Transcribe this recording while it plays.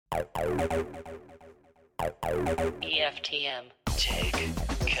EFTM. Tech,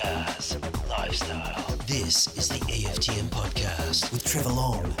 cars, lifestyle. This is the EFTM podcast with Trevor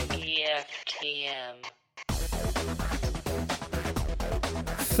Long. EFTM.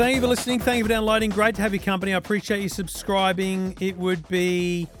 Thank you for listening. Thank you for downloading. Great to have your company. I appreciate you subscribing. It would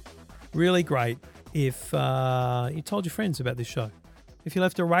be really great if you told your friends about this show. If you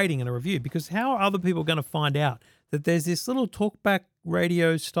left a rating and a review, because how are other people going to find out that there's this little talkback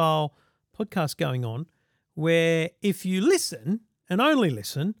radio style podcast going on where if you listen and only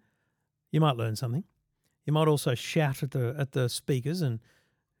listen, you might learn something. You might also shout at the speakers and,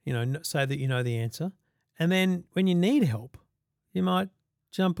 say that you know the answer. And then when you need help, you might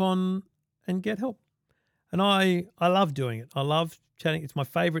jump on and get help. And I love doing it. I love chatting. It's my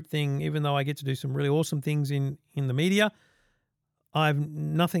favorite thing, even though I get to do some really awesome things in the media.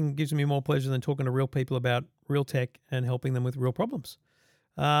 Nothing gives me more pleasure than talking to real people about real tech and helping them with real problems.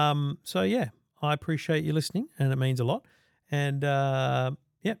 So yeah, I appreciate you listening, and it means a lot. And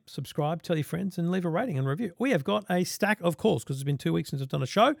subscribe, tell your friends, and leave a rating and review. We have got a stack of calls because it's been 2 weeks since I've done a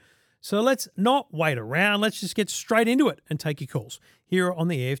show. So let's not wait around. Let's just get straight into it and take your calls here on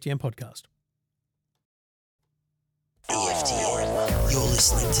the EFTM podcast. EFTM. You're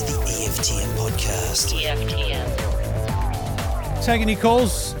listening to the EFTM podcast. EFTM. Taking your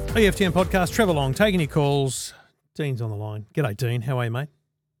calls, EFTM podcast, Trevor Long, taking your calls. Dean's on the line. G'day, Dean. How are you, mate?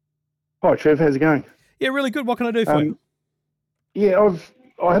 Hi, Trev. How's it going? Yeah, really good. What can I do for you? Yeah,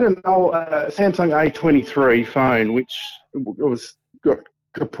 I had an old Samsung A23 phone, which got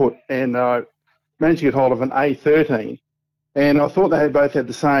kaput, and I managed to get hold of an A13. And I thought they both had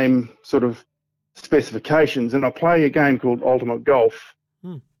the same sort of specifications. And I play a game called Ultimate Golf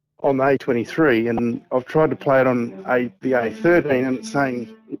on the A23, and I've tried to play it on the A13, and it's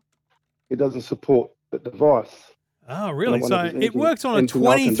saying it doesn't support the device. Oh, really? So it works on a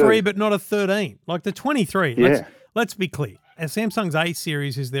 23 but not a 13. Like the 23, yeah. Let's be clear. Samsung's A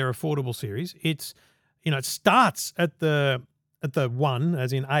series is their affordable series. It's, it starts at the 1,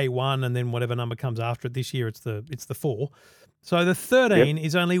 as in A1, and then whatever number comes after it. This year it's the 4. So the 13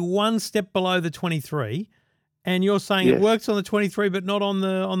 is only one step below the 23, and you're saying it works on the 23 but not on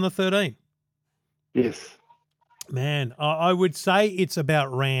the 13. Yes. Man, I would say it's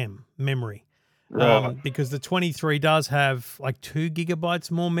about RAM, memory. Right. Because the 23 does have like 2 gigabytes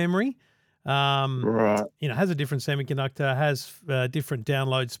more memory. Right. Has a different semiconductor, has different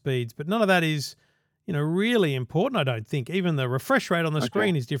download speeds, but none of that is, really important, I don't think. Even the refresh rate on the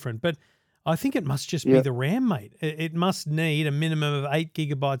screen is different, but I think it must just be the RAM, mate. It must need a minimum of 8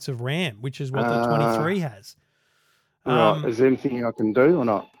 gigabytes of RAM, which is what the 23 has. Right. Is there anything I can do or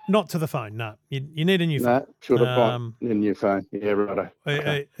not? Not to the phone, no. You need a new phone. No, should have bought a new phone. Yeah, righto.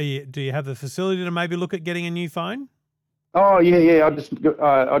 Okay. Do you have the facility to maybe look at getting a new phone? Oh, yeah. I just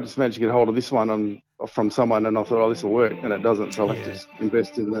managed to get hold of this one from someone, and I thought, this will work, and it doesn't. So I'll just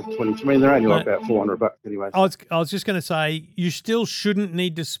invest in the 23. I mean, they're only like about $400 anyway. I was just going to say, you still shouldn't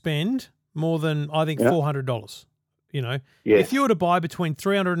need to spend more than, I think, $400. If you were to buy between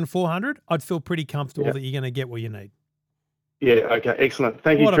 $300 and $400, I'd feel pretty comfortable that you're going to get what you need. Yeah, okay, excellent.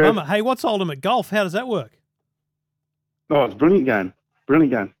 Thank you, What a Trev. bummer. Hey, what's Ultimate Golf? How does that work? Oh, it's a brilliant game.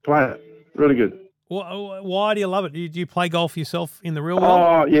 Play it. Really good. Why do you love it? Do you play golf yourself in the real world?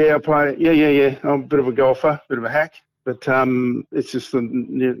 Oh, yeah, I play. Yeah. I'm a bit of a golfer, bit of a hack, but it's just the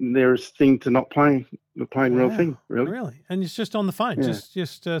nearest thing to not playing real thing, really. Really? And it's just on the phone, just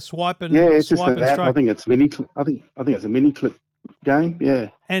swipe and it's swipe just an and app. stroke. I think it's I think it's a mini clip game. Yeah.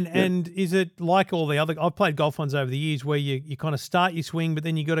 And is it like all the other? I've played golf ones over the years where you kind of start your swing, but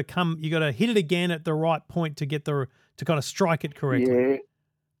then you got to hit it again at the right point to get to kind of strike it correctly. Yeah.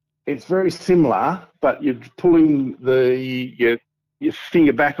 It's very similar, but you're pulling your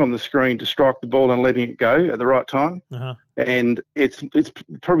finger back on the screen to strike the ball and letting it go at the right time. Uh-huh. And it's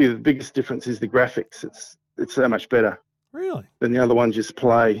probably the biggest difference is the graphics. It's so much better. Really? Than the other ones just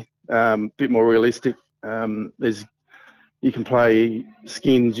play a bit more realistic. You can play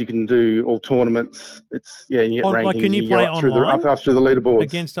skins. You can do all tournaments. You get rankings. Like, can you play online up through the leaderboards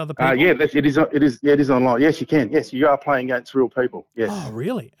against other people? It is online. Yes, you can. Yes, you are playing against real people. Yes. Oh,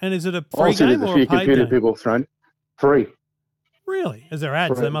 really? And is it a free game or a paid computer game? People thrown free. Really? Is there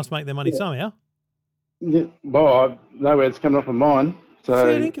ads? Free. They must make their money somehow. Yeah. Well, no ads coming up on mine. So,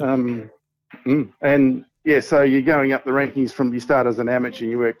 so you're going up the rankings from you start as an amateur,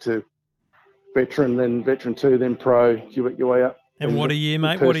 you work to veteran, then veteran 2, then pro. You work your way up. And what are you,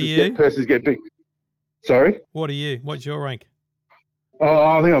 mate? What are you? Purses get big. Sorry? What are you? What's your rank? Oh,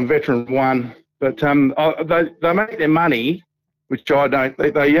 I think I'm veteran 1. But they make their money, which I don't.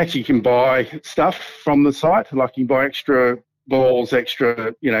 They actually can buy stuff from the site, like you can buy extra balls,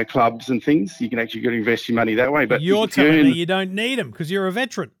 extra, clubs and things. You can actually go to invest your money that way. But you're if you telling earn, me you don't need them because you're a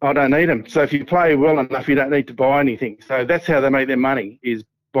veteran. I don't need them. So if you play well enough, you don't need to buy anything. So that's how they make their money, is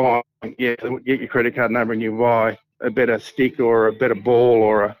buying. Yeah, get your credit card number and you buy a better stick or a better ball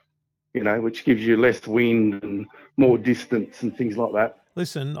or which gives you less wind and more distance and things like that.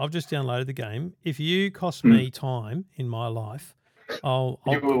 Listen, I've just downloaded the game. If you cost me time in my life, It's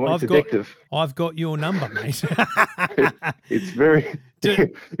I've addictive. got your number, mate. It's very. Do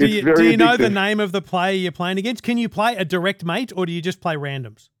you know the addictive. name of the player you're playing against? Can you play a direct mate or do you just play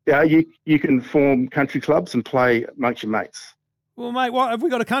randoms? Yeah, you can form country clubs and play amongst your mates. Well, mate, what have we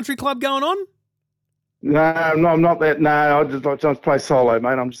got a country club going on? No, I'm not that. No, I just play solo,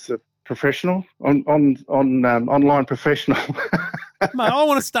 mate. I'm just a professional, online professional. Mate, I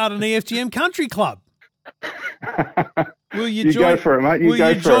want to start an EFTM country club. Will you join? Go for it, mate. Will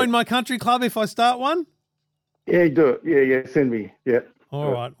you join my country club if I start one? Yeah, do it. Yeah. Send me. Yeah.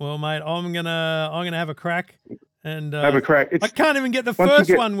 All right. Well, mate, I'm gonna have a crack and have a crack. I can't even get the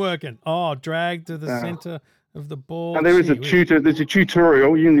first one working. Oh, drag to the center of the ball. And there is a tutor. There's a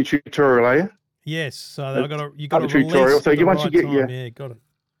tutorial. You're in the tutorial, are you? Yes. So you got to tutorial. So once you get yeah, got it.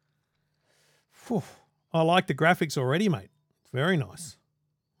 Whew. I like the graphics already, mate. Very nice.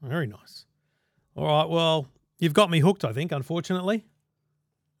 Very nice. All right. Well, you've got me hooked, I think, unfortunately.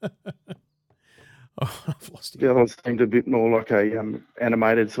 I've lost you. The other one seemed a bit more like a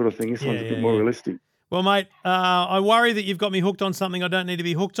animated sort of thing. This one's a bit more realistic. Well, mate, I worry that you've got me hooked on something I don't need to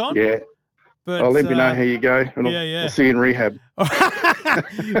be hooked on. Yeah. But I'll let me know how you go. And I'll see you in rehab.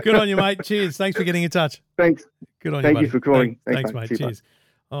 Good on you, mate. Cheers. Thanks for getting in touch. Thanks. Good on you, Thank buddy. you for calling. Thanks, mate. Cheers. Cheers.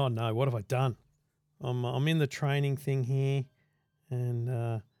 Oh, no. What have I done? I'm in the training thing here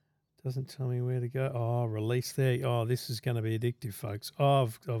and doesn't tell me where to go. Oh, release there. Oh, this is going to be addictive, folks. Oh,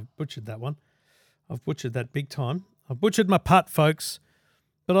 I've butchered that one. I've butchered that big time. I've butchered my putt, folks.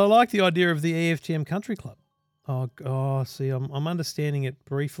 But I like the idea of the EFTM Country Club. Oh, see, I'm understanding it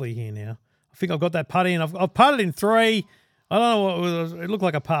briefly here now. I think I've got that putt in. I've putted in 3. I don't know what it was. It looked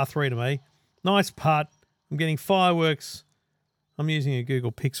like a par 3 to me. Nice putt. I'm getting fireworks. I'm using a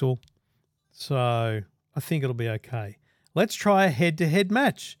Google Pixel. So I think it'll be okay. Let's try a head-to-head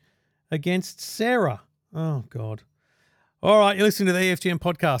match against Sarah. Oh, God. All right, you're listening to the EFTM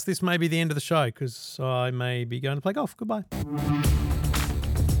podcast. This may be the end of the show because I may be going to play golf. Goodbye.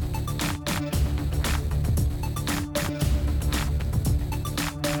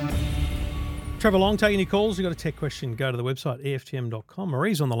 Trevor Long taking your calls. You've got a tech question, go to the website, EFTM.com.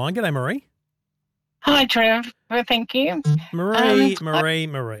 Marie's on the line. G'day, Marie. Hi, Trev. Well, thank you.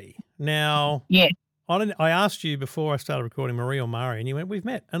 Marie. Now, yeah. I asked you before I started recording, Marie or Mari, and you went, we've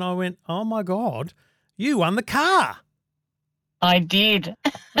met. And I went, oh, my God, you won the car. I did.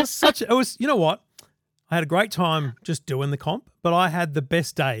 You know what? I had a great time just doing the comp, but I had the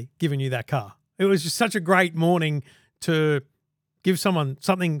best day giving you that car. It was just such a great morning to give someone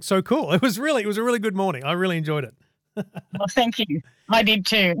something so cool. It was a really good morning. I really enjoyed it. Well, thank you. I did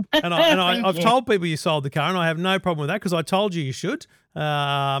too. I've told people you sold the car, and I have no problem with that because I told you should.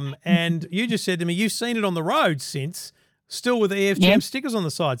 And you just said to me, you've seen it on the road since, still with the EFTM stickers on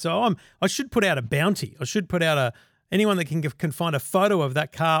the side. So I should put out a bounty. I should put out anyone that can find a photo of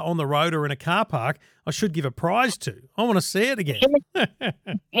that car on the road or in a car park, I should give a prize to. I want to see it again.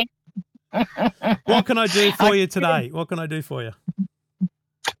 What can I do for you today? What can I do for you?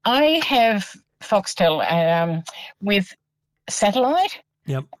 I have Foxtel with satellite.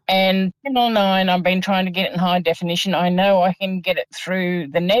 Yep. And Channel 9, I've been trying to get it in high definition. I know I can get it through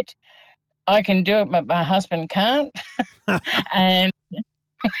the net. I can do it, but my husband can't. And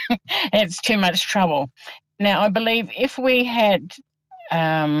it's too much trouble. Now, I believe if we had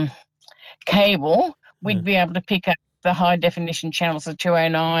cable, we'd be able to pick up the high definition channels of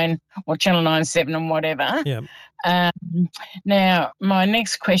 209 or channel 97 and whatever. Yeah. Now, my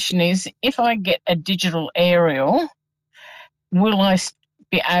next question is, if I get a digital aerial, will I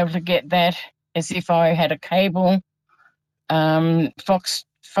be able to get that as if I had a cable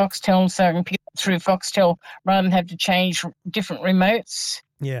Foxtel, so I can pick it through Foxtel rather than have to change different remotes?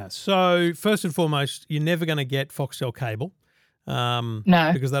 Yeah. So first and foremost, you're never going to get Foxtel cable.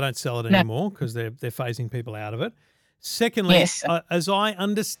 No. Because they don't sell it anymore because they're phasing people out of it. Secondly, yes. As I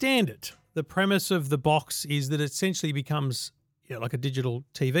understand it, the premise of the box is that it essentially becomes like a digital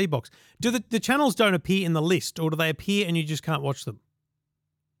TV box. Do the channels don't appear in the list, or do they appear and you just can't watch them?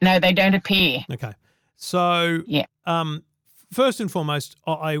 No, they don't appear. Okay. So first and foremost,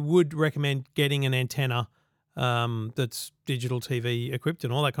 I would recommend getting an antenna that's digital TV equipped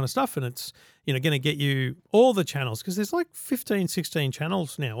and all that kind of stuff, and it's going to get you all the channels because there's like 15, 16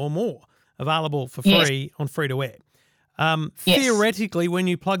 channels now or more available for free on free to air. Yes. Theoretically, when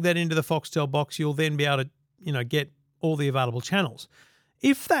you plug that into the Foxtel box, you'll then be able to, get all the available channels.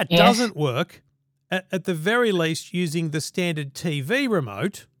 If that Yes. doesn't work, at the very least, using the standard TV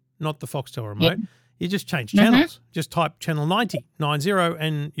remote, not the Foxtel remote, you just change channels. Just type channel 90,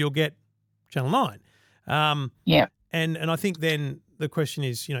 and you'll get channel 9. Yeah. And I think then the question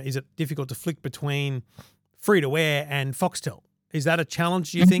is, is it difficult to flick between free-to-air and Foxtel? Is that a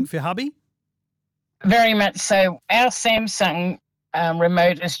challenge, do you think, for hubby? Very much so. Our Samsung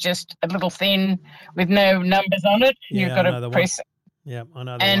remote is just a little thin with no numbers on it. Yeah, You've got I know the to one. press. Yeah, I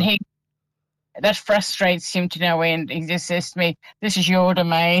know that And one. that frustrates him to no end. He just says to me, "This is your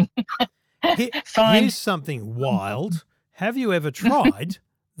domain." Fine. Here's something wild. Have you ever tried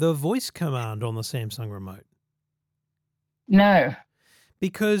the voice command on the Samsung remote? No.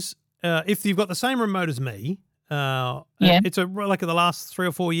 Because if you've got the same remote as me, Yeah. it's like the last 3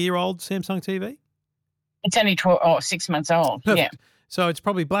 or 4 year old Samsung TV. It's only 6 months old. Perfect. So it's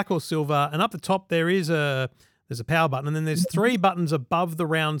probably black or silver, and up the top there's a power button, and then there's 3 buttons above the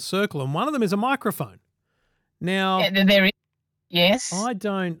round circle, and one of them is a microphone. Now, Yeah. There is. Yes. I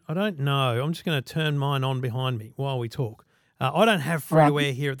don't know. I'm just going to turn mine on behind me while we talk. I don't have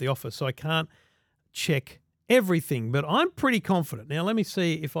free-to-air here at the office, so I can't check everything, but I'm pretty confident. Now, let me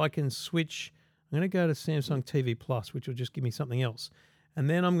see if I can switch. I'm going to go to Samsung TV Plus, which will just give me something else. And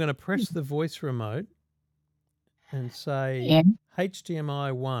then I'm going to press the voice remote and say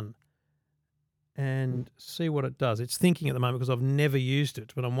HDMI 1 and see what it does. It's thinking at the moment because I've never used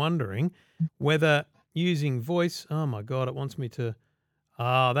it, but I'm wondering whether using voice, oh my God, it wants me to,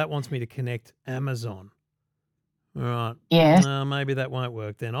 that wants me to connect Amazon. All right. Yes. Maybe that won't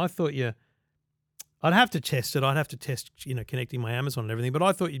work then. I thought I'd have to test it. I'd have to test, connecting my Amazon and everything, but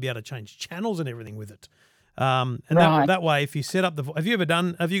I thought you'd be able to change channels and everything with it. And Right. that way, if you set up have you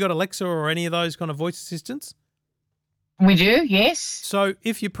got Alexa or any of those kind of voice assistants? We do. Yes. So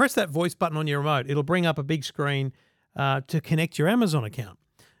if you press that voice button on your remote, it'll bring up a big screen to connect your Amazon account.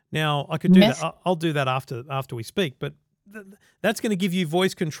 Now, I could do Yes. that. I'll do that after we speak, but that's going to give you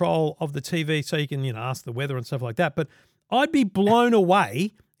voice control of the TV so you can, ask the weather and stuff like that. But I'd be blown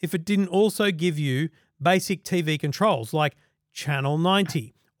away if it didn't also give you basic TV controls like Channel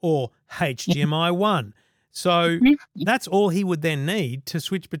 90 or HDMI 1. So that's all he would then need to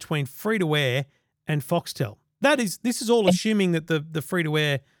switch between free-to-air and Foxtel. This is all assuming that the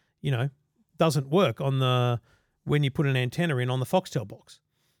free-to-air, doesn't work when you put an antenna in on the Foxtel box.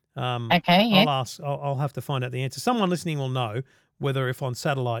 Okay. Yeah. I'll have to find out the answer. Someone listening will know whether if on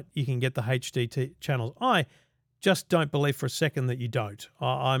satellite you can get the HD channels. I just don't believe for a second that you don't.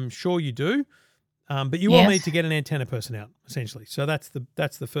 I'm sure you do, but you will need to get an antenna person out essentially. So that's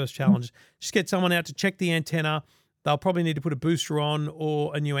the first challenge. Just get someone out to check the antenna. They'll probably need to put a booster on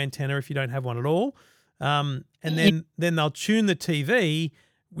or a new antenna if you don't have one at all. And then they'll tune the TV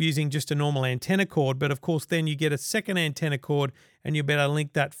using just a normal antenna cord. But of course, then you get a second antenna cord and you'll be able to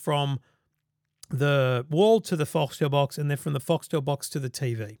link that from the wall to the Foxtel box and then from the Foxtel box to the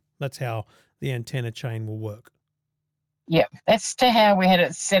TV. That's how the antenna chain will work. Yeah. That's to how we had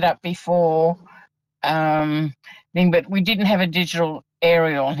it set up before. But we didn't have a digital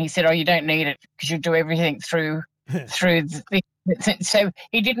aerial. And he said, "Oh, you don't need it because you do everything through the." So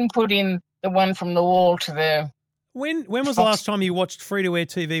he didn't put in the one from the wall to the. When was the last time you watched free-to-air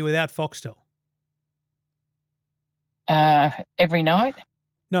TV without Foxtel? Every night.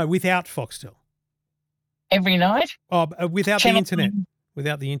 No, without Foxtel. Every night. Oh, without Channel the internet.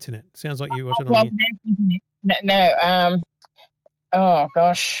 Without the internet. Sounds like you watch it on the internet. No. Oh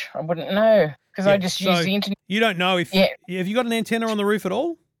gosh, I wouldn't know because I just use the internet. You don't know if. Yeah. Have you got an antenna on the roof at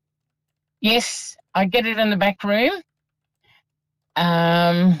all? Yes, I get it in the back room.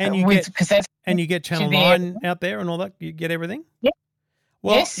 And you get Channel 9 out there and all that. You get everything. Yeah.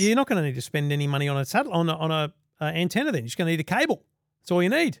 Well, you're not going to need to spend any money on a antenna. Then you're just going to need a cable. That's all you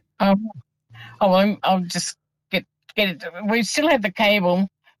need. I'll just get it. We still have the cable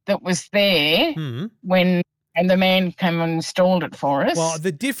that was there when the man came and installed it for us. Well,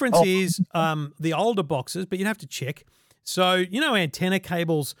 the difference is the older boxes, but you'd have to check. So antenna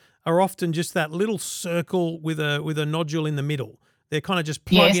cables are often just that little circle with a nodule in the middle. They're kind of just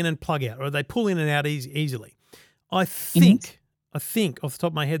plug in and plug out, or they pull in and out easily. I think off the top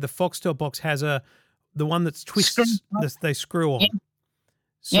of my head, the Foxtel box has the one that's twists. They screw on. Yeah.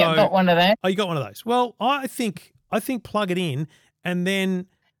 So, I've got one of those. Oh, you got one of those. Well, I think plug it in and then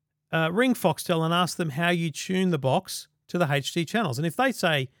ring Foxtel and ask them how you tune the box to the HD channels. And if they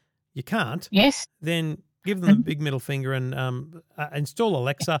say you can't, then give them a big middle finger and install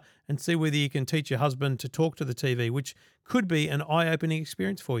Alexa and see whether you can teach your husband to talk to the TV, which could be an eye-opening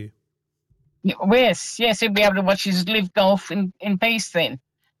experience for you. Yes, he'll be able to watch his live golf in peace then.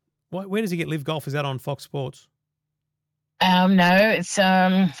 Where does he get live golf? Is that on Fox Sports? No, it's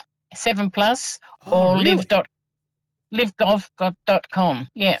 7 Plus Oh, or really? livegolf.com.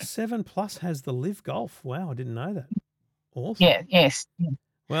 Yeah, 7 Plus has the live golf. Wow, I didn't know that. Awesome. yeah, yes.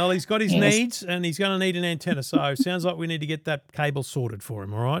 Well, he's got his Yes. needs and he's going to need an antenna. So sounds like we need to get that cable sorted for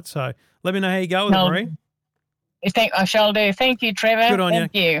him. All right. So let me know how you go with it, No, Marie. I shall do. Thank you, Trevor. Good on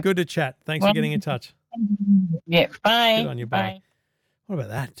Thank you. Good to chat. Thanks for getting in touch. Yeah, bye. Good on you. Bye. What about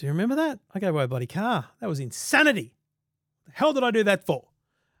that? Do you remember that? I gave away a bloody car. That was insanity. The hell did I do that for?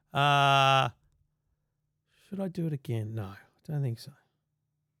 Should I do it again? No, I don't think so.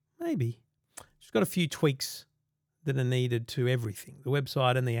 Maybe. Just got a few tweaks that are needed to everything, the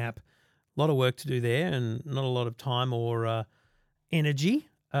website and the app. A lot of work to do there and not a lot of time or energy.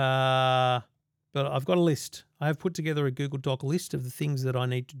 But I've got a list. I have put together a Google Doc list of the things that I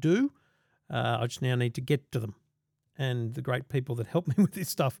need to do. I just now need to get to them. And the great people that help me with this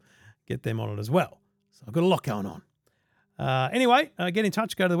stuff, get them on it as well. So I've got a lot going on. Anyway, get in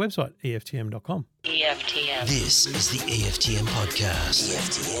touch. Go to the website, EFTM.com. EFTM. This is the EFTM Podcast.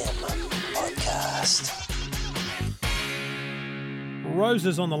 EFTM Podcast.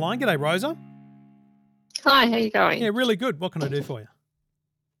 Rosa's on the line. G'day, Rosa. Hi, how you going? Yeah, really good. What can I do for you?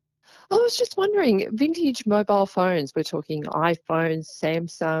 I was just wondering, vintage mobile phones, we're talking iPhones,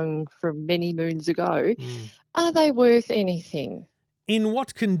 Samsung from many moons ago, are they worth anything? In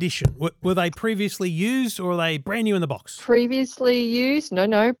what condition? Were they previously used or are they brand new in the box? Previously used?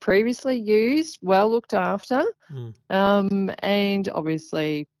 No, previously used, well looked after, and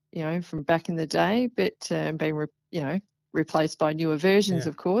obviously, from back in the day, but being, replaced by newer versions,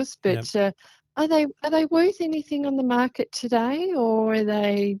 of course. But are they worth anything on the market today, or are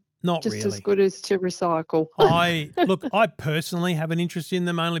they Not just really. as good as to recycle? I personally have an interest in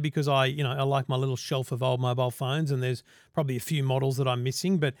them only because I like my little shelf of old mobile phones, and there's probably a few models that I'm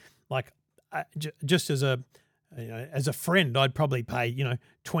missing. But just as a friend, I'd probably pay $20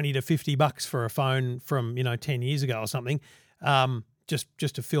 to $50 for a phone from 10 years ago or something, just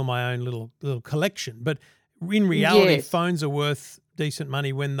to fill my own little collection. But in reality, phones are worth decent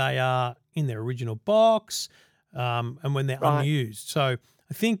money when they are in their original box, and when they're unused. So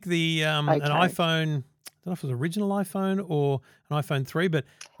I think an iPhone, I don't know if it was original iPhone or an iPhone 3, but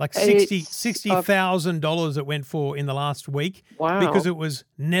like $60,000 it went for in the last week because it was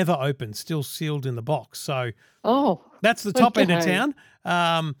never opened, still sealed in the box. So that's the top end of town.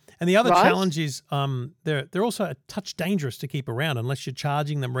 And the other challenge is they're also a touch dangerous to keep around unless you're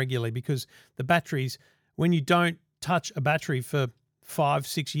charging them regularly, because the batteries, when you don't touch a battery for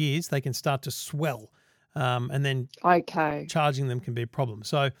 5-6 years, they can start to swell. And then charging them can be a problem.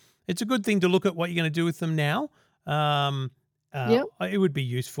 So it's a good thing to look at what you're going to do with them now. It would be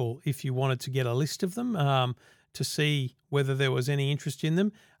useful if you wanted to get a list of them to see whether there was any interest in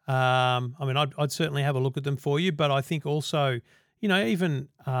them. I'd certainly have a look at them for you, but I think also, even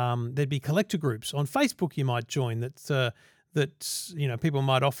there'd be collector groups on Facebook you might join that people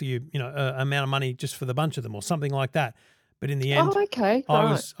might offer you, amount of money just for the bunch of them or something like that. But in the end,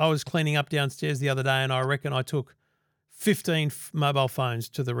 I was cleaning up downstairs the other day, and I reckon I took 15 mobile phones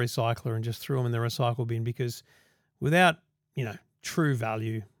to the recycler and just threw them in the recycle bin, because without, true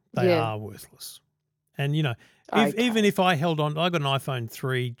value, they are worthless. And, even if I held on, I got an iPhone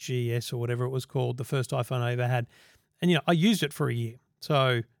 3 GS or whatever it was called, the first iPhone I ever had, and, I used it for a year.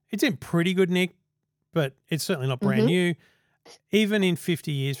 So it's in pretty good nick, but it's certainly not brand new. Even in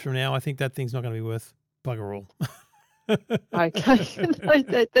 50 years from now, I think that thing's not going to be worth bugger all.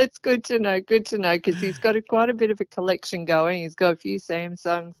 That's good to know. Good to know, because he's got quite a bit of a collection going. He's got a few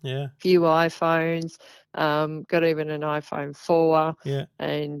Samsungs, few iPhones, got even an iPhone 4,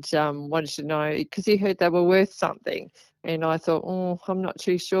 and wanted to know because he heard they were worth something, and I thought, I'm not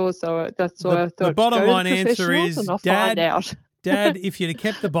too sure. So that's why I thought the bottom line answer is, and I'll find out. Dad, if you'd have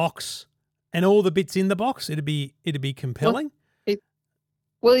kept the box and all the bits in the box, it'd be compelling.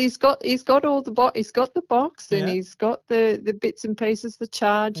 Well, he's got all the he's got the box, and he's got the bits and pieces, the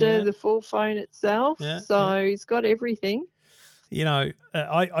charger, the full phone itself. He's got everything. I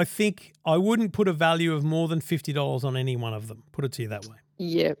think I wouldn't put a value of more than $50 on any one of them. Put it to you that way.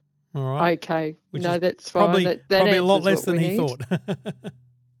 Yeah. All right. Okay. Which no, is that's fine. Probably a lot less than he thought.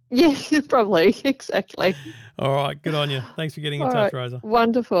 Yeah, probably. Exactly. All right. Good on you. Thanks for getting in touch, Rosa.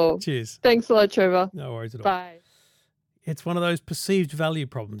 Wonderful. Cheers. Thanks a lot, Trevor. No worries at all. Bye. It's one of those perceived value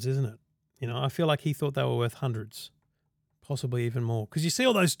problems, isn't it? I feel like he thought they were worth hundreds, possibly even more. Because you see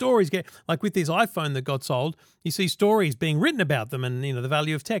all those stories like with this iPhone that got sold, you see stories being written about them and, the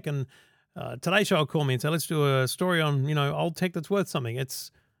value of tech. And Today Show will call me and say, let's do a story on, old tech that's worth something. It's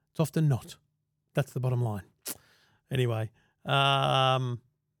often not. That's the bottom line. Anyway,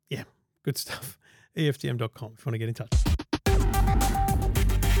 good stuff. EFTM.com if you want to get in touch.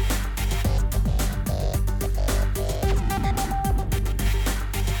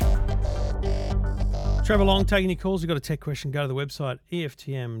 Trevor Long taking your calls. You've got a tech question, go to the website,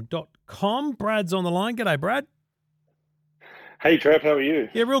 EFTM.com. Brad's on the line. G'day, Brad. Hey, Trev, how are you?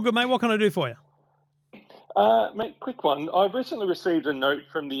 Yeah, real good, mate. What can I do for you? Mate, quick one. I've recently received a note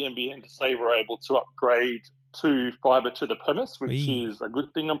from the NBN to say we're able to upgrade to fibre to the premise, which is a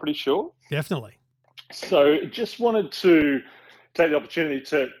good thing, I'm pretty sure. Definitely. So just wanted to take the opportunity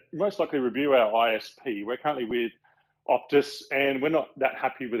to most likely review our ISP. We're currently with Optus, and we're not that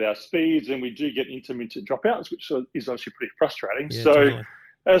happy with our speeds, and we do get intermittent dropouts, which is obviously pretty frustrating. Yeah, so totally.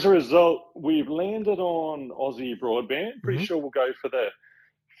 As a result, we've landed on Aussie Broadband. Pretty sure we'll go for the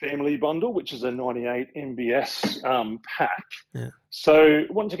family bundle, which is a 98 MBS pack. Yeah. So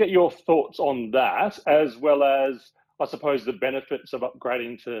wanted to get your thoughts on that, as well as, I suppose, the benefits of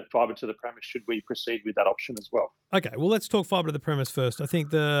upgrading to fibre to the premise. Should we proceed with that option as well? Okay, well, let's talk fibre to the premise first. I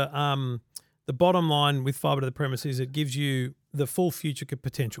think the bottom line with fibre to the premise is it gives you the full future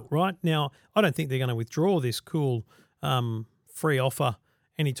potential, right? Now, I don't think they're going to withdraw this cool free offer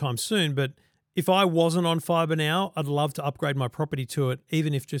anytime soon, but if I wasn't on fibre now, I'd love to upgrade my property to it,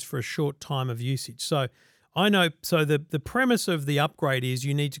 even if just for a short time of usage. So I know, so the premise of the upgrade is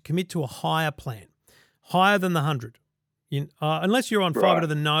you need to commit to a higher plan, higher than the 100. Unless you're on fibre to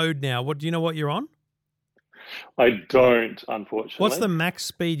the node now. Do you know what you're on? I don't, unfortunately. What's the max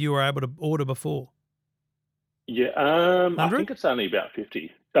speed you were able to order before? Yeah, I think it's only about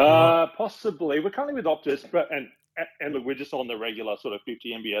 50. Possibly. We're currently with Optus, and look, we're just on the regular sort of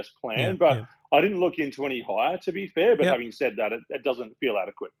 50 MBS plan, I didn't look into any higher, to be fair. But having said that, it doesn't feel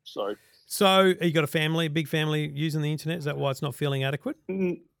adequate. So you got a big family using the internet? Is that why it's not feeling adequate?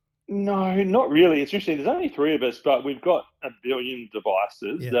 No, not really. It's interesting. There's only 3 of us, but we've got 1 billion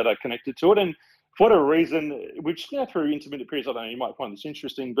devices that are connected to it. And for whatever reason, we've just gone through intermittent periods. I don't know, you might find this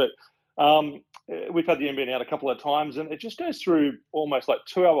interesting, but we've had the NBN out a couple of times, and it just goes through almost like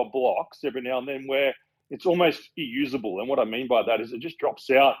 2-hour blocks every now and then where it's almost unusable. And what I mean by that is it just drops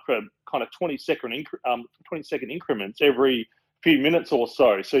out for kind of 20-second increments every few minutes or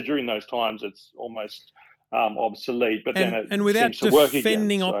so. So during those times, it's almost obsolete. But then it without seems to work again.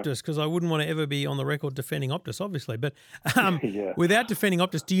 defending Optus, because I wouldn't want to ever be on the record defending Optus, obviously. But without defending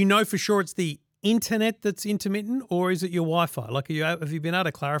Optus, do you know for sure it's the internet that's intermittent, or is it your Wi-Fi? Like, have you been able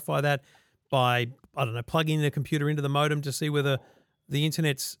to clarify that by, I don't know, plugging the computer into the modem to see whether the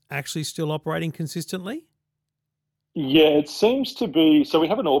internet's actually still operating consistently? Yeah, it seems to be. So we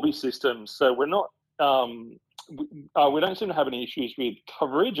have an Orbi system, so we're not. We don't seem to have any issues with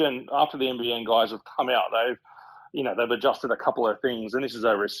coverage. And after the NBN guys have come out, they've adjusted a couple of things, and this is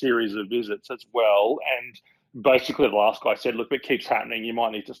over a series of visits as well. And basically, the last guy said, "Look, if it keeps happening, you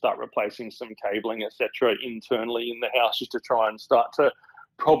might need to start replacing some cabling, etc., internally in the house, just to try and start to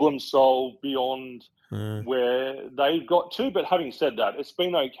problem solve beyond where they've got to." But having said that, it's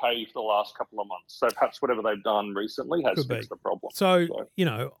been okay for the last couple of months. So perhaps whatever they've done recently has fixed the problem. So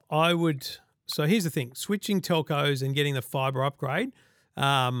I would. So here's the thing: switching telcos and getting the fibre upgrade,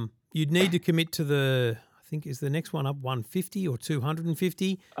 you'd need to commit to the. I think is the next one up 150 or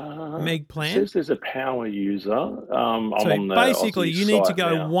 250 meg plan. It says there's a power user. I'm so on the basically, Aussie you need to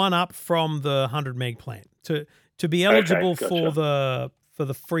go now. one up from the 100 meg plan to be eligible for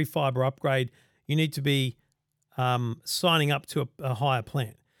the free fibre upgrade. You need to be signing up to a higher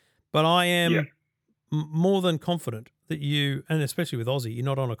plan. But I am more than confident that you, and especially with Aussie, you're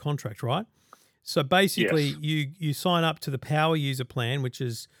not on a contract, right? So basically, you sign up to the power user plan, which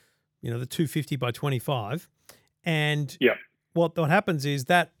is the 250 by 25, and what happens is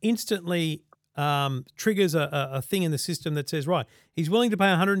that instantly triggers a thing in the system that says, right, he's willing to pay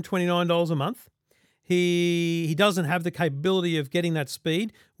 $129 a month. He doesn't have the capability of getting that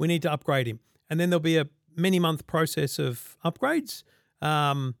speed. We need to upgrade him. And then there'll be a many-month process of upgrades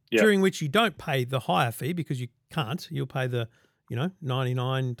during which you don't pay the higher fee because you can't. You'll pay the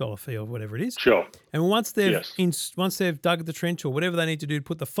 $99 fee or whatever it is. Sure. And once they've dug the trench or whatever they need to do to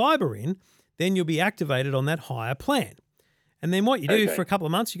put the fibre in, then you'll be activated on that higher plan. And then what you do for a couple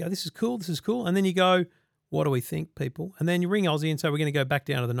of months, you go, this is cool. And then you go, what do we think, people? And then you ring Aussie and say, we're going to go back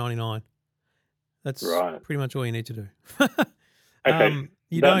down to the 99. That's pretty much all you need to do. Okay,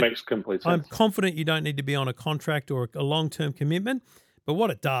 that makes complete sense. I'm confident you don't need to be on a contract or a long-term commitment, but what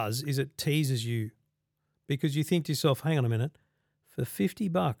it does is it teases you because you think to yourself, hang on a minute, for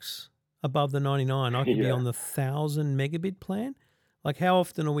 $50 above the 99, I could be on the 1,000 megabit plan? Like, how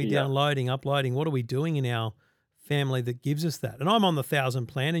often are we downloading, uploading? What are we doing in our family that gives us that? And I'm on the 1,000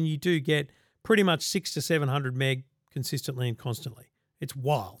 plan, and you do get pretty much 600 to 700 meg consistently and constantly. It's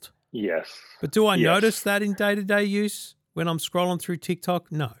wild. Yes. But do I notice that in day-to-day use when I'm scrolling through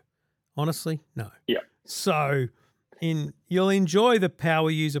TikTok? No. Honestly, no. Yeah. So you'll enjoy the power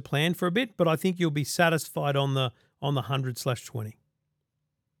user plan for a bit, but I think you'll be satisfied on the 100/20.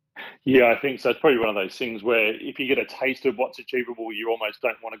 Yeah, I think so. It's probably one of those things where if you get a taste of what's achievable, you almost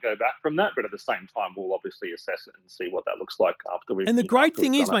don't want to go back from that. But at the same time, we'll obviously assess it and see what that looks like after we've. And the great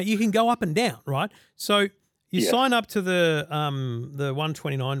thing is, mate, you can go up and down, right? So you sign up to the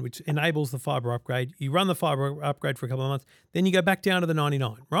 129, which enables the fibre upgrade. You run the fibre upgrade for a couple of months, then you go back down to the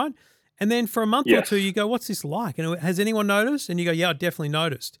 99, right? And then for a month or two, you go, "What's this like?" And has anyone noticed? And you go, "Yeah, I definitely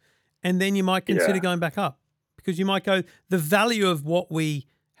noticed." And then you might consider going back up because you might go, "The value of what we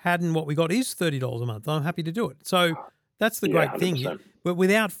had and what we got is $30 a month. I'm happy to do it." So that's the great thing. But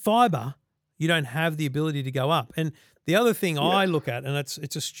without fibre, you don't have the ability to go up. And the other thing I look at, and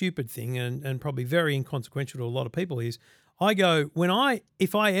it's a stupid thing and probably very inconsequential to a lot of people, is I go,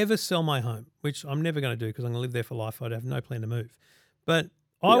 if I ever sell my home, which I'm never going to do because I'm going to live there for life, I'd have no plan to move. But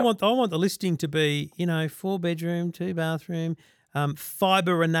I want the listing to be, 4-bedroom, 2-bathroom,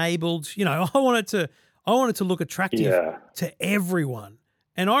 fibre enabled. I want it to look attractive to everyone.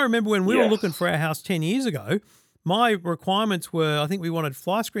 And I remember when we were looking for our house 10 years ago, my requirements were, I think we wanted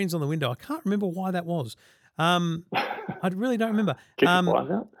fly screens on the window. I can't remember why that was. I really don't remember.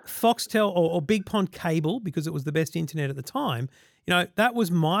 Foxtel or Big Pond cable, because it was the best internet at the time. That was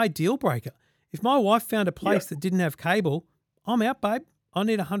my deal breaker. If my wife found a place that didn't have cable, I'm out, babe. I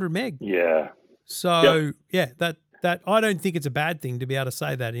need 100 meg. Yeah. So that I don't think it's a bad thing to be able to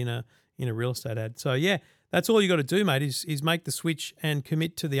say that in a real estate ad. So that's all you got to do, mate, is make the switch and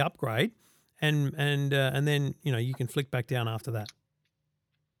commit to the upgrade, and then you can flick back down after that.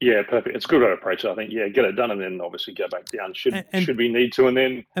 Yeah, perfect. It's a good way to approach it, I think. Yeah, get it done and then obviously go back down should we need to. And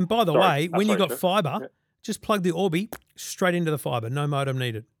then. And by the way, when you got fibre, just plug the Orbi straight into the fibre. No modem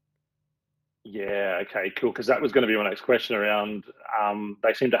needed. Yeah. Okay. Cool. Because that was going to be my next question around.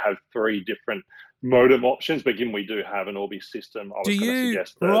 They seem to have 3 different modem options, but given we do have an Orbi system, I was going to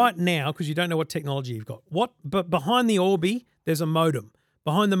suggest that right now, because you don't know what technology you've got. But behind the Orbi, there's a modem.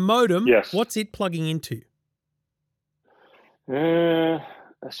 Behind the modem, what's it plugging into?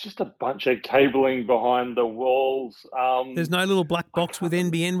 It's just a bunch of cabling behind the walls. There's no little black box with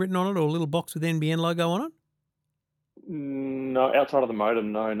NBN written on it, or a little box with NBN logo on it? No, outside of the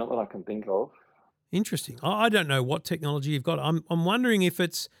modem, no, not that I can think of. Interesting. I don't know what technology you've got. I'm wondering if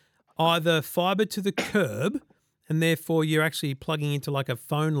it's either fibre to the curb, and therefore you're actually plugging into like a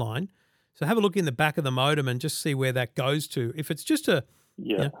phone line. So have a look in the back of the modem and just see where that goes to. If it's just a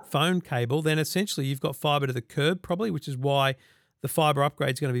phone cable, then essentially you've got fibre to the curb probably, which is why the fibre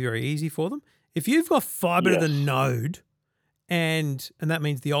upgrade is going to be very easy for them. If you've got fibre to the node, and that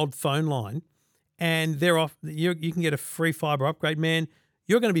means the old phone line, and they're off, you can get a free fibre upgrade, man,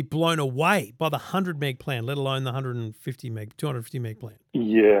 you're going to be blown away by the 100 meg plan, let alone the 150 meg, 250 meg plan.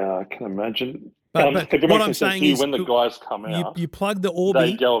 Yeah, I can imagine. But what I'm saying is, when the guys come out, you plug the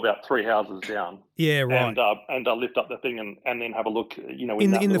Orbi. They go about 3 houses down. Yeah, right. And lift up the thing and then have a look.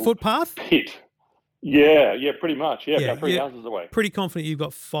 In the footpath pit. Yeah, pretty much. Yeah, about 3 houses away. Pretty confident you've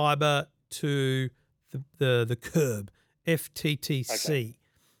got fibre to the curb, FTTC.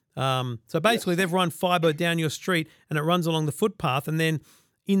 Okay. So basically, they've run fibre down your street, and it runs along the footpath, and then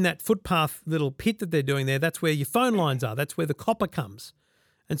in that footpath little pit that they're doing there, that's where your phone lines are. That's where the copper comes.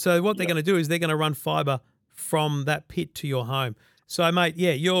 And so what they're going to do is they're going to run fibre from that pit to your home. So, mate,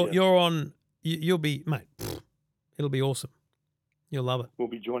 you're on. You'll be, mate. It'll be awesome. You'll love it. We'll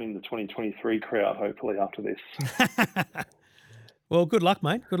be joining the 2023 crowd hopefully after this. Well, good luck,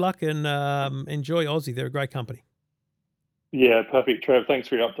 mate. Good luck, and enjoy Aussie. They're a great company. Yeah, perfect. Trev, thanks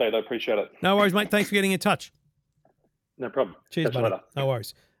for your update. I appreciate it. No worries, mate. Thanks for getting in touch. No problem. Cheers, buddy. No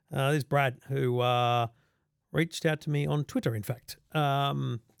worries. There's Brad, who reached out to me on Twitter, in fact.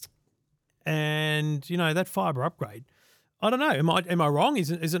 And, that fibre upgrade, I don't know. Am I wrong?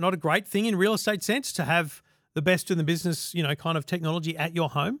 Is it not a great thing in real estate sense to have the best in the business, kind of technology at your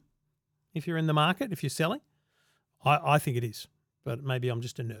home if you're in the market, if you're selling? I think it is, but maybe I'm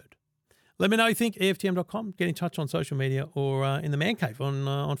just a nerd. Let me know what you think, EFTM.com. Get in touch on social media or in the Man Cave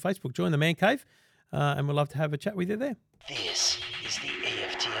on Facebook. Join the Man Cave, and we'd love to have a chat with you there. This is the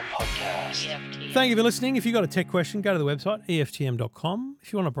EFTM podcast. EFTM. Thank you for listening. If you've got a tech question, go to the website, EFTM.com.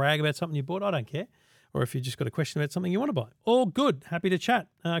 If you want to brag about something you bought, I don't care. Or if you just got a question about something you want to buy, all good. Happy to chat.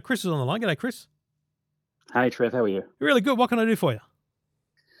 Chris is on the line. G'day, Chris. Hey, Trev. How are you? Really good. What can I do for you?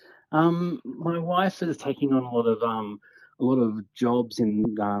 My wife is taking on a lot of jobs in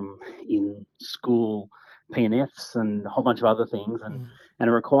school P&Fs and a whole bunch of other things, and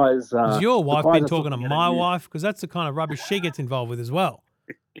it requires. Has your wife requires been us talking to looking at a my new- wife? Because that's the kind of rubbish she gets involved with as well.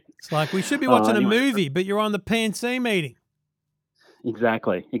 It's like we should be watching anyway, a movie, but you're on the PNC meeting.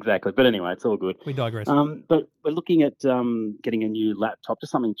 Exactly. But anyway, it's all good. We digress. But we're looking at getting a new laptop,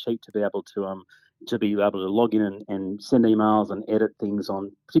 just something cheap to be able to log in and send emails and edit things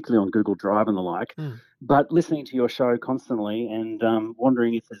on, particularly on Google Drive and the like. But listening to your show constantly and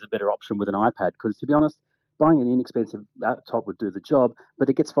wondering if there's a better option with an iPad, because to be honest, buying an inexpensive laptop would do the job, but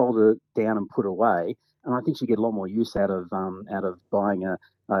it gets folded down and put away. And I think you get a lot more use out of buying a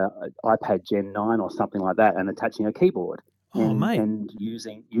iPad Gen 9 or something like that and attaching a keyboard. And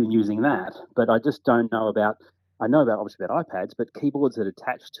using that, but I just don't know about. I know obviously about iPads, but keyboards that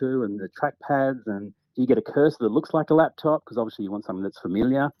attach to and the trackpads, and do you get a cursor that looks like a laptop? Because obviously you want something that's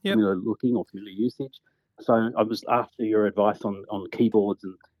familiar looking or familiar usage. So I was after your advice on keyboards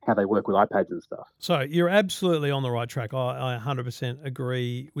and how they work with iPads and stuff. So you're absolutely on the right track. I 100%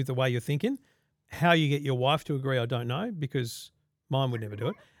 agree with the way you're thinking. How you get your wife to agree, I don't know, because mine would never do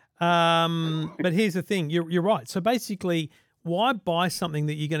it. But here's the thing, you're right. So basically, why buy something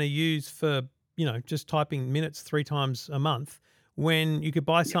that you're going to use for, just typing minutes 3 times a month when you could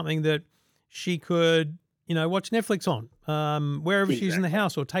buy something that she could, watch Netflix on, wherever she's in the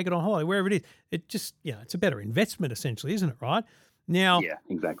house, or take it on holiday, wherever it is. It just, it's a better investment essentially, isn't it, right? Now,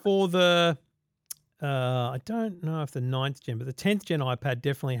 for the, I don't know if the 9th gen, but the 10th gen iPad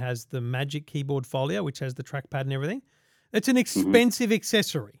definitely has the Magic Keyboard Folio, which has the trackpad and everything. It's an expensive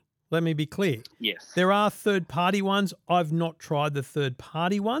accessory. Let me be clear. Yes. There are third-party ones. I've not tried the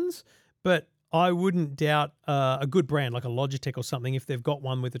third-party ones, but I wouldn't doubt a good brand like a Logitech or something if they've got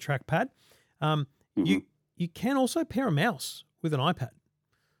one with a trackpad. You can also pair a mouse with an iPad.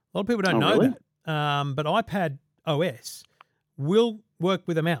 A lot of people don't know that. But iPad OS will work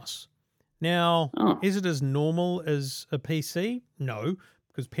with a mouse. Now, is it as normal as a PC? No,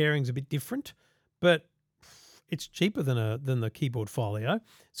 because pairing's a bit different. But it's cheaper than the Keyboard Folio.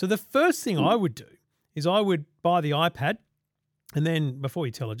 So the first thing I would do is I would buy the iPad, and then before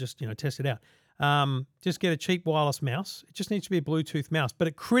you tell her, just test it out. Just get a cheap wireless mouse. It just needs to be a Bluetooth mouse, but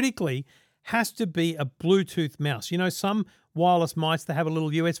it critically has to be a Bluetooth mouse. Some wireless mice, they have a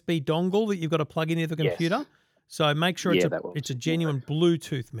little USB dongle that you've got to plug into the computer. Yes. So make sure it's a genuine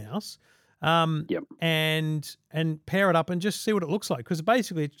Bluetooth mouse. And pair it up and just see what it looks like, because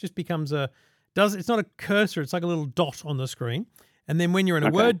basically it just becomes it's not a cursor, it's like a little dot on the screen. And then when you're in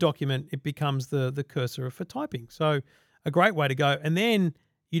a Word document, it becomes the cursor for typing. So a great way to go. And then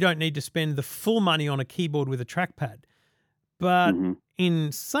you don't need to spend the full money on a keyboard with a trackpad. But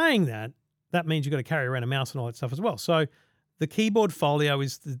in saying that, that means you've got to carry around a mouse and all that stuff as well. So the Keyboard Folio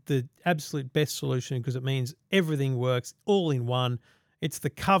is the absolute best solution, because it means everything works all in one. It's the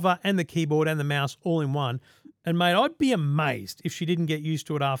cover and the keyboard and the mouse all in one. And mate, I'd be amazed if she didn't get used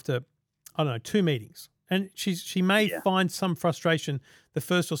to it after, 2 meetings. And she may find some frustration the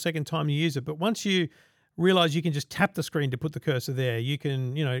first or second time you use it. But once you realize you can just tap the screen to put the cursor there, you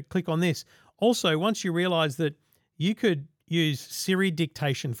can, click on this. Also, once you realize that you could use Siri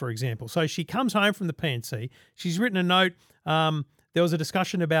dictation, for example. So she comes home from the PNC. She's written a note. There was a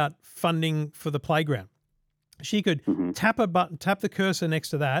discussion about funding for the playground. She could tap the cursor next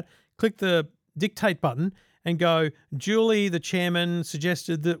to that, click the dictate button, and go, Julie, the chairman,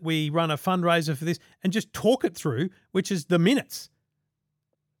 suggested that we run a fundraiser for this, and just talk it through, which is the minutes.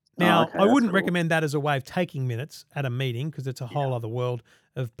 Now, I wouldn't recommend that as a way of taking minutes at a meeting, because it's a whole other world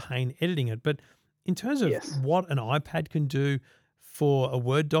of pain editing it. But in terms of what an iPad can do for a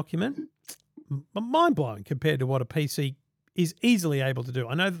Word document, mind-blowing compared to what a PC is easily able to do.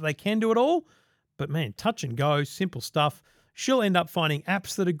 I know that they can do it all, but man, touch and go, simple stuff. She'll end up finding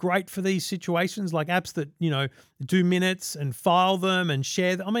apps that are great for these situations, like apps that, do minutes and file them and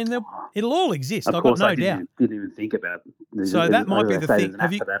share them. I mean, it'll all exist. I've got no doubt. Didn't even think about it. So that might be the thing.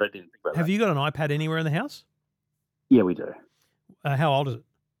 Have you got an iPad anywhere in the house? Yeah, we do. How old is it?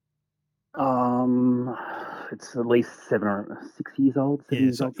 It's at least 7 or 6 years old.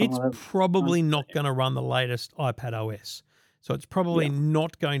 So it's probably not going to run the latest iPad OS. So it's probably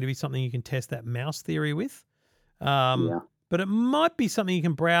not going to be something you can test that mouse theory with. But it might be something you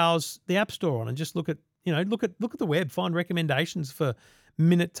can browse the App Store on and just look at the web, find recommendations for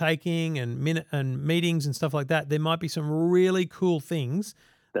minute taking and meetings and stuff like that. There might be some really cool things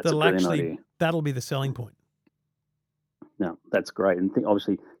that'll be the selling point. No, that's great. And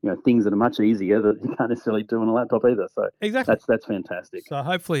obviously, things that are much easier that you can't necessarily do on a laptop either. So exactly, that's fantastic. So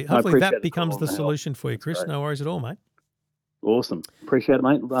hopefully that becomes the solution for you, Chris. That's no worries at all, mate. Awesome. Appreciate it,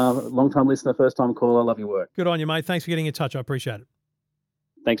 mate. Long-time listener, first-time caller. Love your work. Good on you, mate. Thanks for getting in touch. I appreciate it.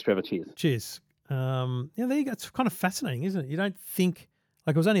 Thanks, Trevor. Cheers. Cheers. There you go. It's kind of fascinating, isn't it? You don't think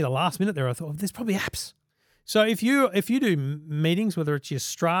Like it was only the last minute there. I thought, there's probably apps. So if you do meetings, whether it's your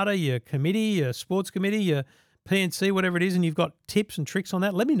strata, your committee, your sports committee, your PNC, whatever it is, and you've got tips and tricks on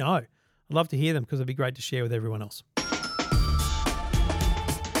that, let me know. I'd love to hear them because it'd be great to share with everyone else.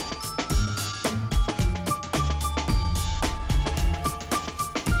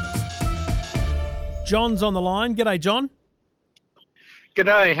 John's on the line. G'day, John.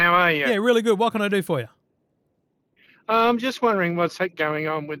 G'day, how are you? Yeah, really good. What can I do for you? I'm just wondering what's going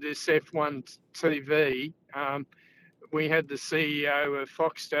on with this F1 TV. We had the CEO of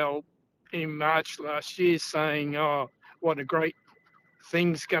Foxtel in March last year saying, "Oh, what a great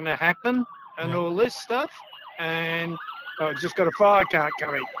thing's going to happen," and all this stuff. And I just got a fire car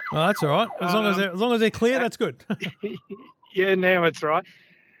coming. Well, that's all right. As long as they're clear, that's good. Yeah, now it's right.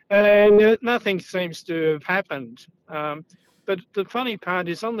 And nothing seems to have happened. But the funny part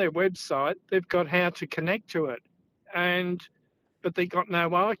is on their website, they've got how to connect to it, but they got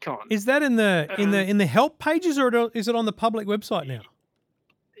no icon. Is that in the help pages, or is it on the public website now?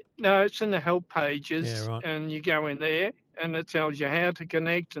 No, it's in the help pages, Yeah, right. and you go in there, and it tells you how to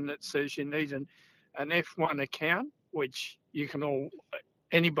connect, and it says you need an F1 account, which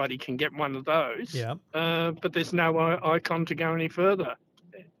anybody can get one of those. Yeah. But there's no icon to go any further.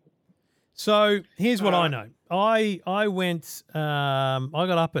 So here's what I know. I went. I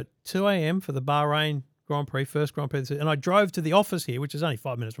got up at 2 a.m. for the Bahrain Grand Prix, first Grand Prix, and I drove to the office here, which is only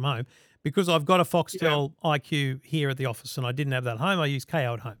 5 minutes from home, because I've got a Foxtel IQ here at the office, and I didn't have that at home. I used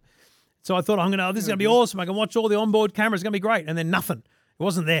KO at home. So I thought, this is going to be awesome. I can watch all the onboard cameras. It's going to be great. And then nothing. It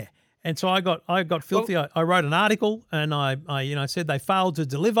wasn't there. And so I got filthy. I wrote an article, and I said they failed to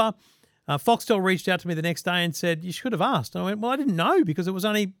deliver. Foxtel reached out to me the next day and said, you should have asked. And I went, well, I didn't know because it was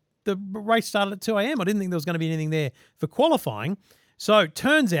only the race started at 2 a.m. I didn't think there was going to be anything there for qualifying. So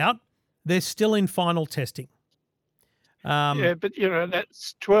turns out they're still in final testing. Yeah, but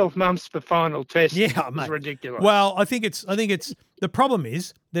that's 12 months for final testing. Yeah, it's mate. Ridiculous. Well, I think it's the problem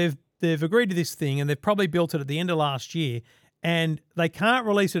is they've agreed to this thing, and they've probably built it at the end of last year, and they can't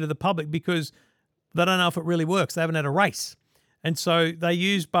release it to the public because they don't know if it really works. They haven't had a race. And so they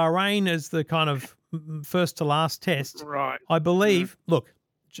use Bahrain as the kind of first to last test. Right. I believe, look,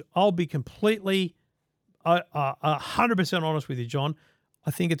 I'll be completely 100% honest with you, John. I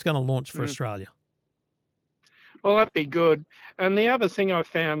think it's going to launch for Australia. Well, that'd be good. And the other thing I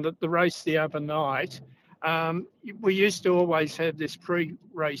found at the race the other night, we used to always have this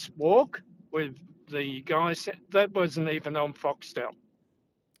pre-race walk with the guys. That wasn't even on Foxtel.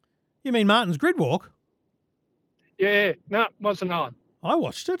 You mean Martin's grid walk? Yeah, no, it wasn't on. I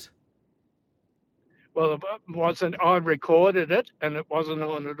watched it. Well, it wasn't. I recorded it, and it wasn't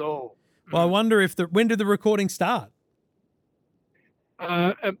on at all. Well, I wonder when did the recording start?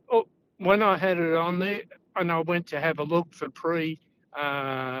 When I had it on there, and I went to have a look for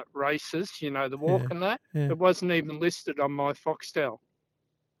races, the walk and that, it wasn't even listed on my Foxtel.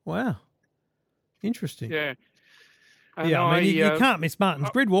 Wow, interesting. Yeah. And yeah, I mean, you can't miss Martin's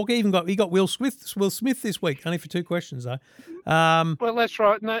grid walk. He got Will Smith this week, only for 2 questions though. Well, that's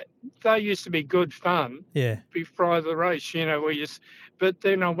right. And they used to be good fun. Yeah. Before the race, but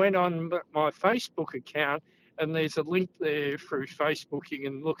then I went on my Facebook account, and there's a link there through Facebook. You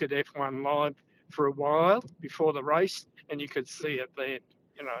can look at F1 Live for a while before the race, and you could see it then.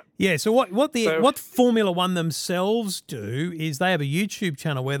 Yeah. So what Formula One themselves do is they have a YouTube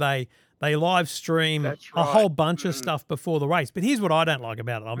channel where they live stream a whole bunch of stuff before the race. But here's what I don't like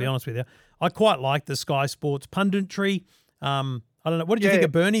about it, I'll be honest with you. I quite like the Sky Sports punditry. I don't know. What did you think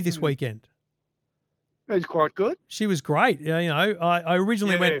of Bernie this weekend? It was quite good. She was great. I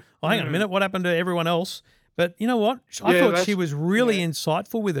originally went, hang on a minute, what happened to everyone else? But you know what? I thought she was really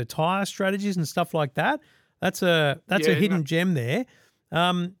insightful with her tyre strategies and stuff like that. That's a hidden gem there.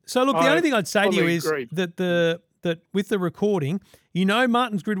 So look, the only thing I'd say to you is that with the recording,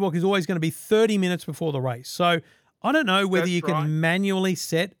 Martin's grid walk is always going to be 30 minutes before the race. So I don't know whether you can manually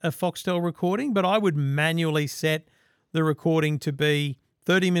set a Foxtel recording, but I would manually set the recording to be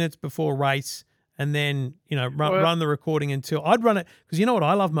 30 minutes before race, and then run the recording until I'd run it, because you know what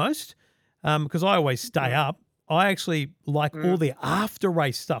I love most, because I always stay up. I actually like all the after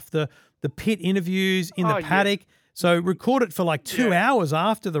race stuff, the pit interviews in the paddock. Yeah. So record it for like 2 hours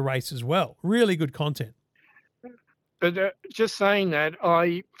after the race as well. Really good content. But just saying that,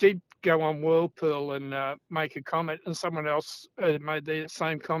 I did go on Whirlpool and make a comment, and someone else made the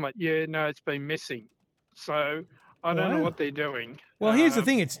same comment. Yeah, no, it's been missing. So I don't know what they're doing. Well, here's the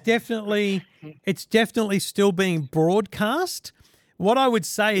thing: it's definitely still being broadcast. What I would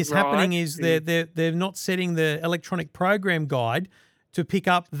say is happening is they're not setting the electronic program guide to pick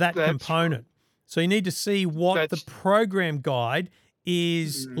up that component. So you need to see what the program guide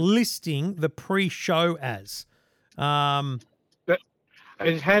is listing the pre-show as. But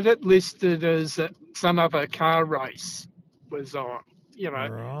it had it listed as some other car race was on, So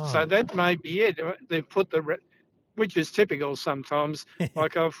Right. that may be it. They put which is typical sometimes.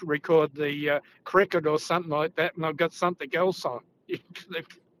 Like I've recorded the cricket or something like that, and I've got something else on.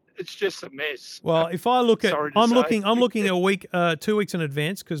 It's just a mess. Well, if I look at, Sorry to I'm say. looking a week, 2 weeks in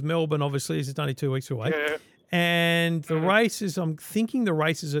advance because Melbourne obviously is only 2 weeks away. Yeah. And the race is, I'm thinking the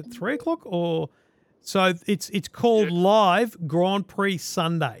race is at 3 o'clock or so. It's called Live Grand Prix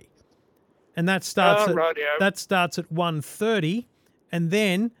Sunday, and that starts at 1:30, and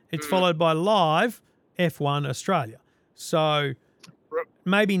then it's followed by Live F1 Australia. So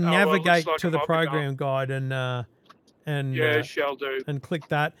maybe navigate like to the program guide and shall do. and click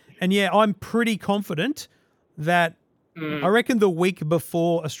that. And yeah, I'm pretty confident that I reckon the week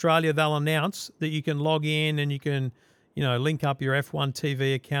before Australia they'll announce that you can log in and you can, link up your F1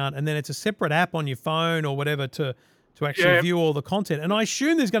 TV account, and then it's a separate app on your phone or whatever to actually view all the content. And I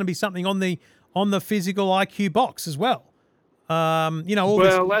assume there's going to be something on the physical IQ box as well. All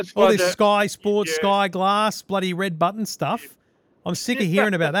this Sky Sports, Sky Glass, bloody red button stuff. I'm sick of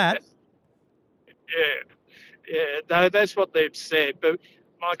hearing about that. No, that's what they've said. But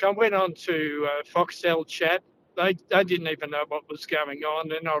like, I went on to Foxtel chat. They didn't even know what was going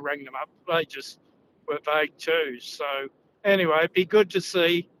on, and I rang them up. They just were vague too. So anyway, it'd be good to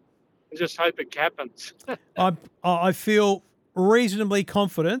see. I just hope it happens. I feel reasonably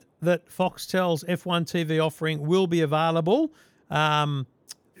confident that Foxtel's F1 TV offering will be available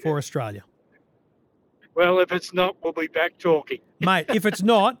for Australia. Well, if it's not, we'll be back talking. Mate, if it's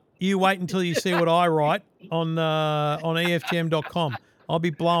not, you wait until you see what I write on EFTM.com. I'll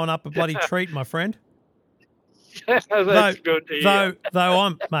be blowing up a bloody treat, my friend. That's good to hear. Though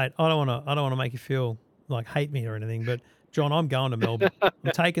I don't want to make you feel like hate me or anything, but John, I'm going to Melbourne.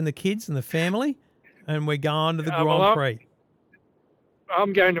 I'm taking the kids and the family, and we're going to the Grand Prix.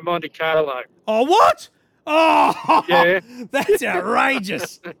 I'm going to Monte Carlo. Oh, what? Oh, yeah, that's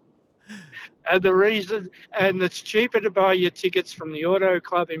outrageous. And it's cheaper to buy your tickets from the Auto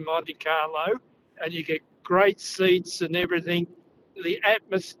Club in Monte Carlo, and you get great seats and everything. The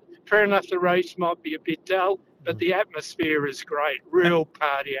atmosphere, fair enough, the race might be a bit dull, but the atmosphere is great. Real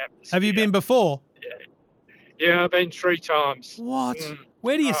party atmosphere. Have you been before? Yeah, I've been 3 times. What?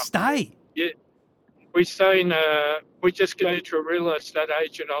 Where do you stay? Yeah, we stay in. We just go to a real estate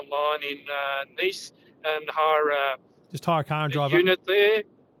agent online in Nice and hire a car and drive unit there.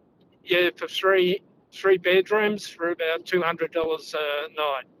 Yeah, for three bedrooms for about $200 a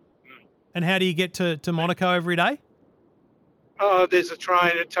night. And how do you get to Monaco every day? Oh, there's a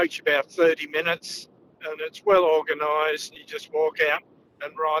train. It takes you about 30 minutes, and it's well organised. You just walk out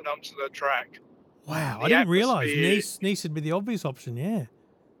and ride onto the track. Wow, I didn't realise Nice would be the obvious option, yeah.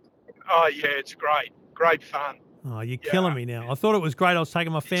 Oh, yeah, it's great fun. Oh, you're killing me now. I thought it was great. I was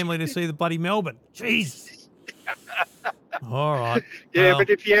taking my family to see the bloody Melbourne. Jesus. All right. Yeah, but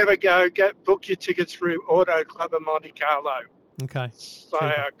if you ever go book your tickets through Auto Club of Monte Carlo. Okay. They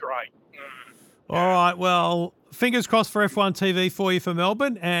are great. All right, well, fingers crossed for F1 TV for you for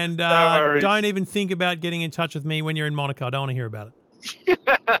Melbourne, and don't even think about getting in touch with me when you're in Monaco. I don't want to hear about it.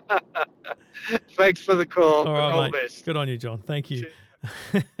 Thanks for the call. All right, all mate. Best. Good on you, John. Thank you.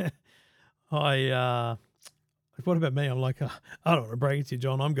 What about me? I'm like, I don't want to break it to you,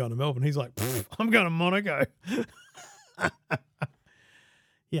 John. I'm going to Melbourne. He's like, I'm going to Monaco.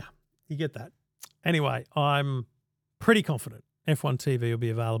 Yeah, you get that. Anyway, I'm pretty confident F1 TV will be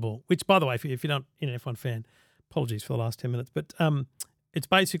available, which, by the way, if you're not an F1 fan, apologies for the last 10 minutes, but it's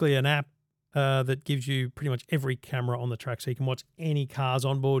basically an app that gives you pretty much every camera on the track, so you can watch any cars,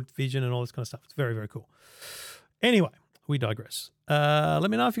 onboard vision and all this kind of stuff. It's very, very cool. Anyway, we digress. Let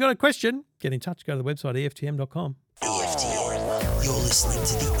me know if you've got a question. Get in touch. Go to the website, EFTM.com. EFTM. You're listening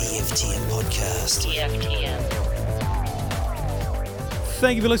to the EFTM podcast. EFTM.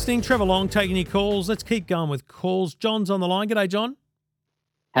 Thank you for listening. Trevor Long taking your calls. Let's keep going with calls. John's on the line. G'day, John.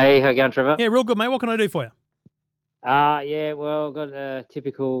 Hey, how you going, Trevor? Yeah, real good, mate. What can I do for you? Yeah, well, I've got a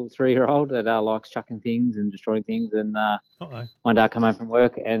typical 3-year-old that likes chucking things and destroying things. And one day I come home from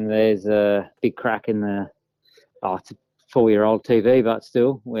work and there's a big crack in it's a 4-year-old TV, but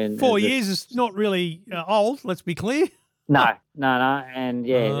still. 4 years is not really old, let's be clear. No. And and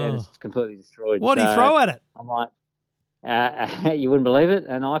it's completely destroyed. What do you throw at it? I'm like, you wouldn't believe it,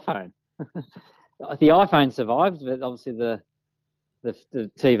 an iPhone. The iPhone survived, but obviously the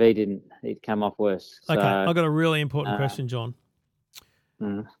TV didn't. It came off worse. Okay, so, I've got a really important question, John.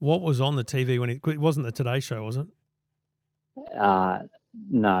 What was on the TV when it wasn't the Today Show, was it?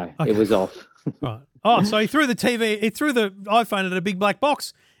 No, Okay. it was off. Right. Oh, so he threw the iPhone at a big black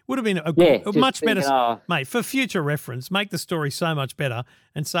box. Would have been a just much better, thinking, mate, for future reference, make the story so much better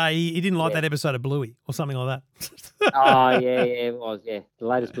and say he didn't like that episode of Bluey or something like that. it was, the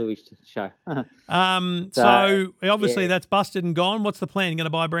latest Bluey show. So obviously that's busted and gone. What's the plan? You going to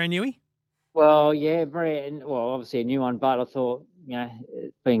buy a brand newie? Well, obviously a new one, but I thought,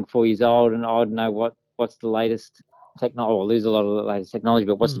 being 4 years old and I don't know what's the latest technology, or there's a lot of the latest technology,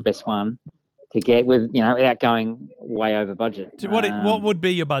 but what's the best one to get with, without going way over budget. So what would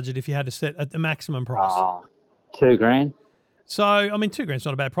be your budget if you had to set at the maximum price? $2,000. So, I mean, $2,000's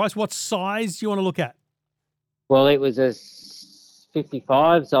not a bad price. What size do you want to look at? Well, it was a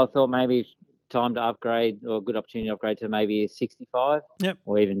 55, so I thought maybe time to upgrade, or a good opportunity to upgrade to maybe a 65. Yep.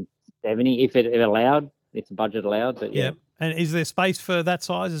 Or even 70 if it allowed, if the budget allowed. But yeah. And is there space for that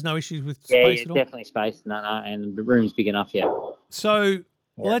size? There's no issues with space at all? Definitely space. No, and the room's big enough. Yeah. So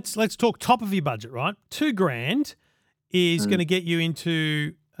let's talk top of your budget, right? $2,000 is going to get you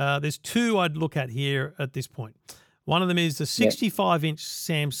into. There's two I'd look at here at this point. One of them is the 65-inch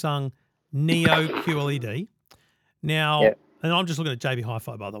Samsung Neo QLED. Now, and I'm just looking at JB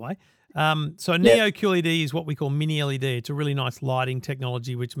Hi-Fi, by the way. So Neo QLED is what we call mini LED. It's a really nice lighting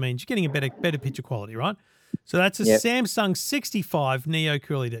technology, which means you're getting a better picture quality, right? So that's a Samsung 65 Neo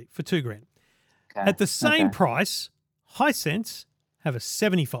QLED for $2,000. Okay. At the same price, Hisense have a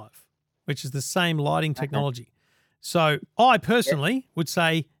 75, which is the same lighting technology. So I personally would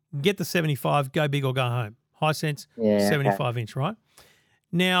say get the 75, go big or go home. Hisense, 75-inch, right?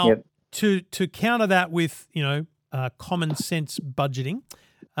 Now, to counter that with, common sense budgeting,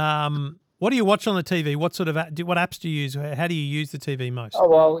 what do you watch on the TV? What apps do you use? How do you use the TV most? Oh,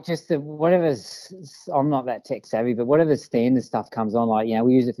 well, just whatever's, I'm not that tech savvy, but whatever standard stuff comes on, like,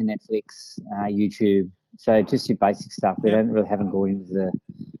 we use it for Netflix, YouTube. So just your basic stuff. We haven't gone into the,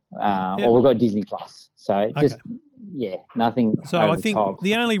 or we've got Disney Plus. So just, nothing. So I think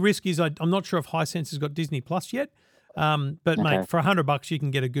the only risk is I'm not sure if Hisense has got Disney Plus yet. But mate, for $100 you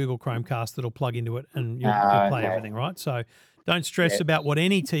can get a Google Chromecast that'll plug into it and you'll play everything, right? So don't stress about what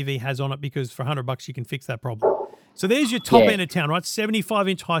any TV has on it, because for $100 you can fix that problem. So there's your top end of town, right?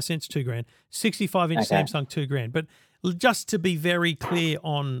 75-inch Hisense, $2,000, 65-inch Samsung, $2,000. But just to be very clear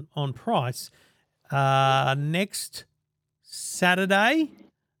on price, next Saturday,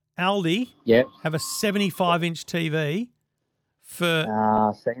 Aldi have a 75-inch TV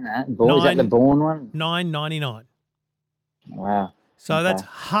for seen that. Is that the Bourne one? $9.99. Wow. So that's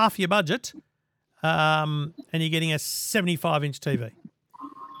half your budget, and you're getting a 75-inch TV.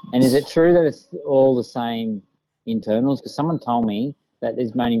 And is it true that it's all the same internals? Because someone told me that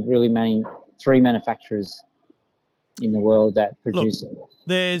there's really three manufacturers in the world that produce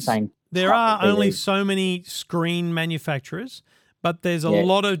there are only so many screen manufacturers, but there's a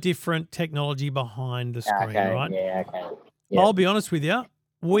lot of different technology behind the screen, right? Yeah, okay. Yeah. I'll be honest with you.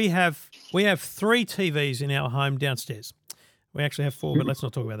 We have 3 TVs in our home downstairs. We actually have 4, but let's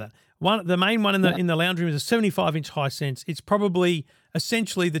not talk about that. The main one in the lounge room is a 75-inch Hisense. It's probably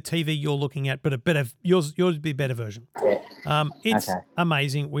essentially the TV you're looking at, but a better yours would be a better version. It's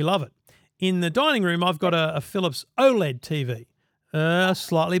amazing. We love it. In the dining room, I've got a Philips OLED TV.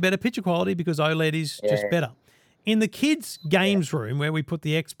 Slightly better picture quality because OLED is just better. In the kids' games room, where we put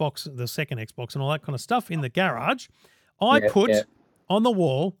the Xbox, the second Xbox and all that kind of stuff in the garage, I put on the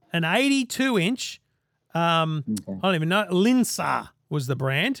wall an 82-inch, I don't even know, Linsar was the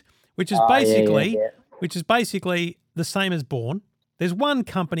brand, which is basically the same as Bourne. There's one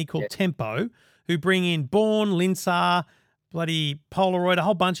company called Tempo who bring in Bourne, Linsar, bloody Polaroid, a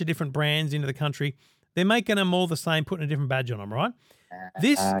whole bunch of different brands into the country. They're making them all the same, putting a different badge on them, right?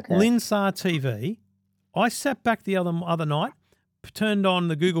 This Linsar TV, I sat back the other night, turned on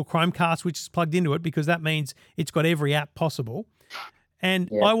the Google Chromecast, which is plugged into it because that means it's got every app possible. And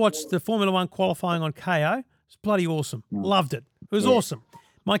I watched the Formula One qualifying on KO. It's bloody awesome. Loved it. It was awesome.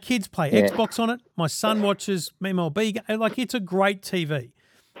 My kids play Xbox on it. My son watches MLB. Like, it's a great TV.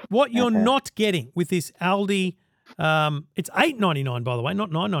 What you're not getting with this Aldi, it's $8.99, by the way,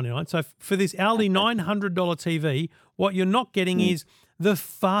 not $9.99. So for this Aldi $900 TV, what you're not getting is the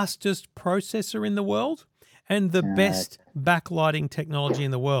fastest processor in the world and the best backlighting technology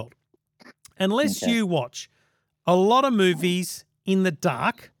in the world. Unless you watch a lot of movies in the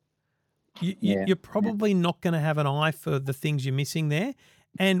dark, you're probably not going to have an eye for the things you're missing there.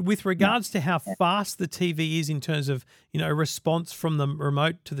 And with regards to how fast the TV is in terms of, response from the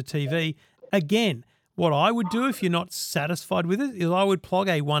remote to the TV, again, what I would do if you're not satisfied with it is I would plug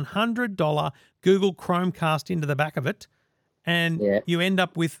a $100 Google Chromecast into the back of it, and you end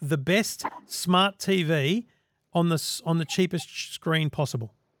up with the best smart TV on the cheapest screen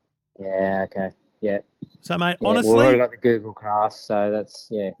possible. Yeah. Okay. Yeah. So, mate, Yeah, honestly, we've already got the Google Cast, so that's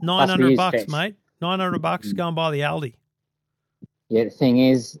 $900, mate. $900. Go and buy the Aldi. Yeah. The thing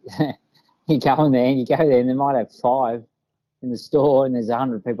is, you go in there, and they might have 5 in the store, and there's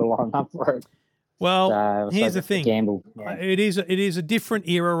 100 people lined up for it. Well, here's the thing. Gamble. Yeah. It is a different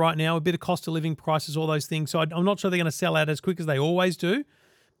era right now, a bit of cost of living prices, all those things. So I'm not sure they're going to sell out as quick as they always do.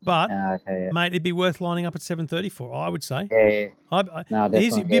 But, mate, it'd be worth lining up at 7:30 for, I would say. Yeah.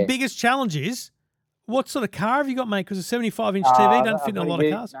 The biggest challenge is, what sort of car have you got, mate? Because a 75-inch TV don't fit in a lot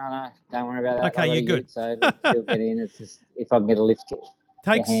of cars. No, don't worry about that. Okay, you're good. So still get in. It's just if I can get a lift,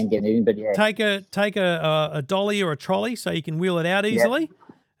 hand getting in. But yeah, take a dolly or a trolley so you can wheel it out easily.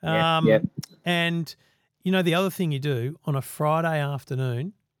 Yep. And the other thing you do on a Friday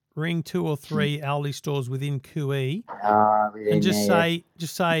afternoon, ring 2 or 3 Aldi stores within QE, and just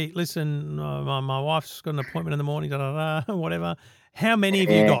say, listen, my wife's got an appointment in the morning, whatever. How many have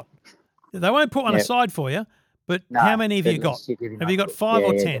you got? They won't put one aside for you, but how many have you got? Have you got 5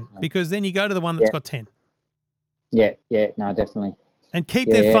 or 10? Definitely. Because then you go to the one that's got 10. Yeah, no, definitely. And keep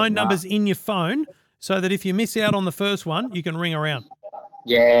their phone numbers in your phone so that if you miss out on the first one, you can ring around.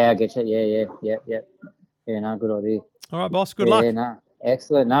 Yeah, I get you. Yeah. Yeah, no, good idea. All right, boss. Good luck. No,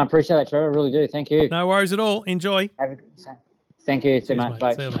 excellent. No, I appreciate that, Trevor. I really do. Thank you. No worries at all. Enjoy. Thank you so much.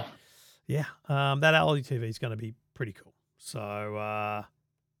 Bye. See you, mate. Yeah, that Aldi TV is going to be pretty cool. So,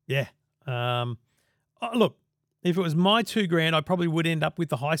 yeah. Look, if it was my $2,000, I probably would end up with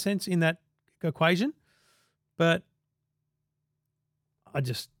the Hisense in that equation. But I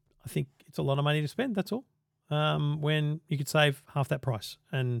think it's a lot of money to spend. That's all. When you could save half that price.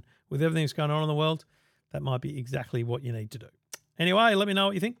 And with everything that's going on in the world, that might be exactly what you need to do. Anyway, let me know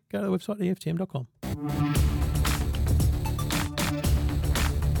what you think. Go to the website, EFTM.com.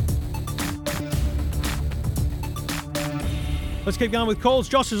 Let's keep going with calls.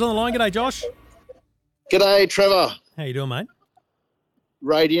 Josh is on the line. G'day, Josh. G'day, Trevor. How you doing, mate?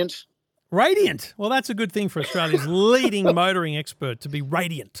 Radiant. Radiant. Well, that's a good thing for Australia's leading motoring expert to be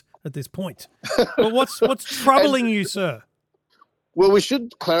radiant at this point. But what's troubling you, sir? Well, we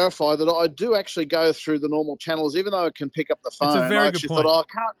should clarify that I do actually go through the normal channels, even though I can pick up the phone. It's a very good point. Thought,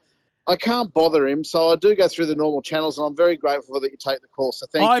 I can't bother him, so I do go through the normal channels, and I'm very grateful that you take the call. So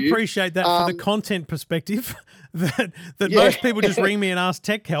thank you. I appreciate that for the content perspective. that most people just ring me and ask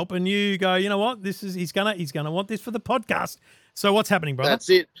tech help, and you go, you know what? He's gonna want this for the podcast. So what's happening, brother? That's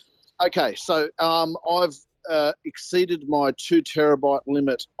it. Okay, so I've exceeded my 2 terabyte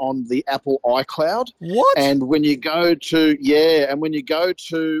limit on the Apple iCloud. What? And when you go to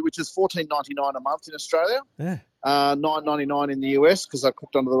which is $14.99 a month in Australia. Yeah. $9.99 in the US because I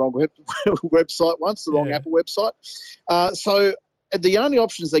clicked onto the wrong website once, the wrong Apple website. So the only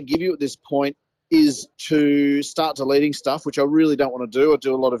options they give you at this point is to start deleting stuff, which I really don't want to do. I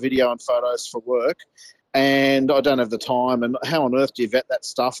do a lot of video and photos for work, and I don't have the time. And how on earth do you vet that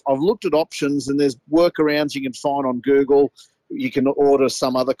stuff? I've looked at options, and there's workarounds you can find on Google. You can order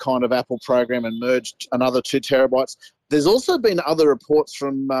some other kind of Apple program and merge another 2 terabytes. There's also been other reports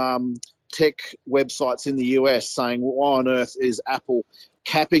from tech websites in the US saying, well, why on earth is Apple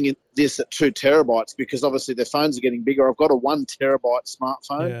capping this at 2 terabytes? Because obviously their phones are getting bigger. I've got a 1 terabyte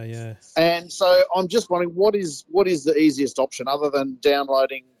smartphone. Yeah. And so I'm just wondering, what is the easiest option other than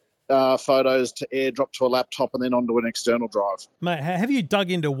downloading photos to AirDrop to a laptop and then onto an external drive? Mate, have you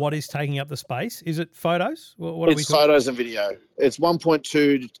dug into what is taking up the space? Is it photos? It's photos and video. It's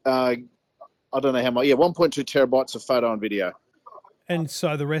 1.2, I don't know how much. Yeah, 1.2 terabytes of photo and video. And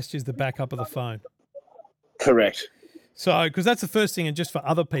so the rest is the backup of the phone. Correct. So, because that's the first thing, and just for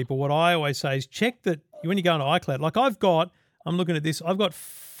other people, what I always say is check that when you go into iCloud, like I'm looking at this, I've got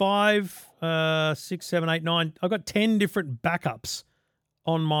 5, 6, 7, 8, 9, I've got 10 different backups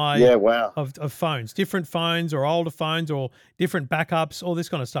on my of phones, different phones or older phones or different backups, all this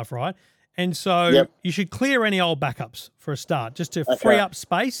kind of stuff, right? And so you should clear any old backups for a start, just to free up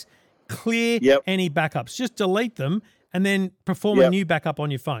space, clear any backups, just delete them and then perform a new backup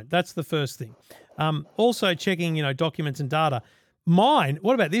on your phone. That's the first thing. Also checking, documents and data. Mine,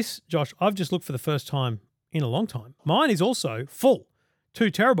 what about this, Josh? I've just looked for the first time in a long time. Mine is also full,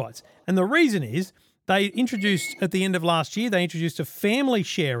 2 terabytes. And the reason is they introduced, at the end of last year, they introduced a family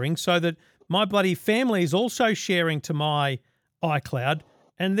sharing so that my bloody family is also sharing to my iCloud,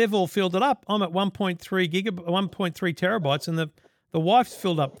 and they've all filled it up. I'm at 1.3 terabytes, and the wife's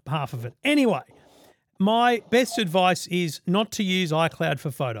filled up half of it. Anyway, my best advice is not to use iCloud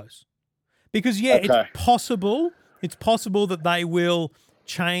for photos. Because, it's possible that they will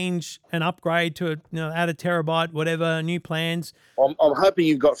change and upgrade to add a terabyte, whatever, new plans. I'm hoping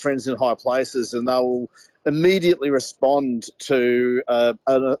you've got friends in high places and they'll immediately respond to a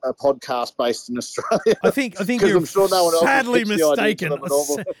podcast based in Australia. I think you're I'm sure no one else sadly mistaken.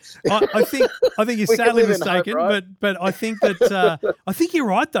 I think you're sadly mistaken, hope, right? but I think that I think you're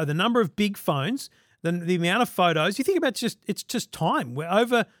right though. The number of big phones, the amount of photos. You think about it's just time. We're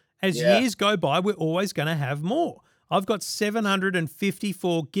over as years go by. We're always going to have more. I've got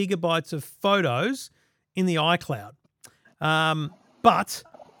 754 gigabytes of photos in the iCloud, but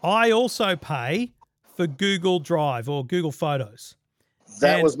I also pay for Google Drive or Google Photos.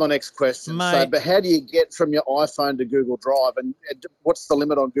 That was my next question. But how do you get from your iPhone to Google Drive? And what's the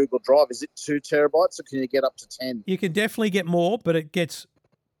limit on Google Drive? Is it 2 terabytes or can you get up to 10? You can definitely get more, but it gets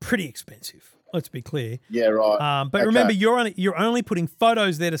pretty expensive. Let's be clear. Yeah, right. But remember, you're only putting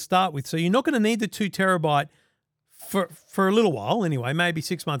photos there to start with, so you're not going to need the 2 terabyte for a little while anyway, maybe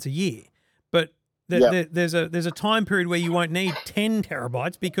 6 months, a year. But there's a time period where you won't need 10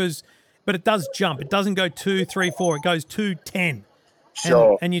 terabytes but it does jump. It doesn't go 2, 3, 4. It goes to 10.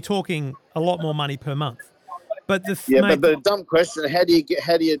 Sure. And you're talking a lot more money per month. But but the dumb question: how do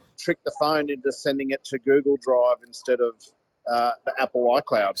you trick the phone into sending it to Google Drive instead of the Apple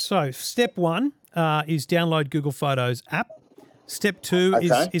iCloud? So step 1 is download Google Photos app. Step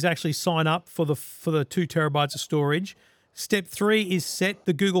 2 is actually sign up for the 2 terabytes of storage. Step 3 is set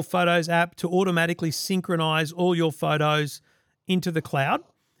the Google Photos app to automatically synchronize all your photos into the cloud,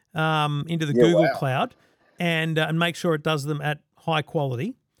 into the Google Cloud, and make sure it does them at high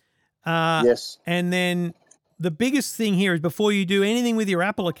quality. Yes. And then the biggest thing here is before you do anything with your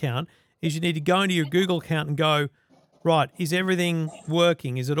Apple account is you need to go into your Google account and go, right, is everything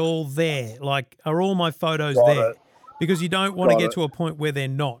working? Is it all there? Like, are all my photos there? Because you don't want to get to a point where they're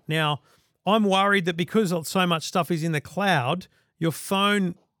not. Now, I'm worried that because so much stuff is in the cloud, your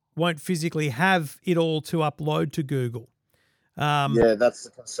phone won't physically have it all to upload to Google. Yeah, that's the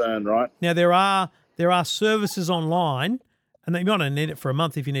concern, right? Now, there are services online, and you might not need it for a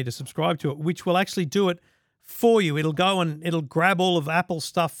month if you need to subscribe to it, which will actually do it for you. It'll go and it'll grab all of Apple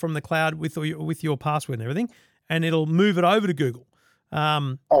stuff from the cloud with your password and everything, and it'll move it over to Google.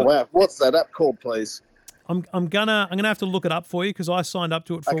 Wow! What's that app called, please? I'm gonna have to look it up for you because I signed up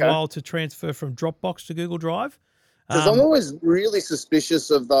to it for a while to transfer from Dropbox to Google Drive. Because I'm always really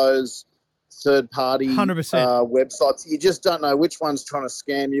suspicious of those third-party 100%. Websites. You just don't know which one's trying to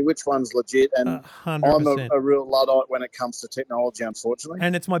scam you, which one's legit, and 100%. I'm a real Luddite when it comes to technology, unfortunately.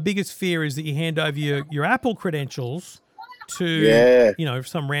 And it's my biggest fear is that you hand over your Apple credentials to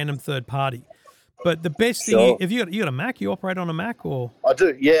some random third party. But the best thing, if you got a Mac, you operate on a Mac or? I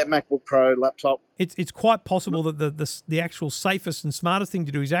do, yeah, MacBook Pro laptop. It's quite possible that the actual safest and smartest thing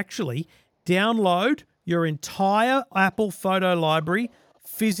to do is actually download your entire Apple photo library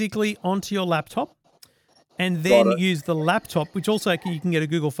physically onto your laptop, and then use the laptop, which also you can get a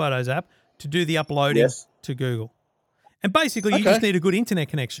Google Photos app, to do the uploading to Google. And basically, you just need a good internet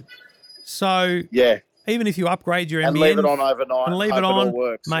connection. So even if you upgrade your and NBN leave it on overnight, and leave it on, all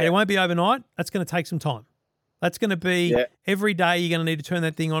works, mate, it won't be overnight. That's going to take some time. That's going to be every day. You're going to need to turn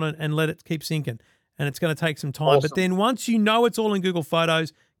that thing on and let it keep syncing, and it's going to take some time. Awesome. But then once you know it's all in Google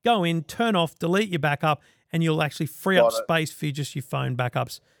Photos, go in, turn off, delete your backup, and you'll actually free up space for just your phone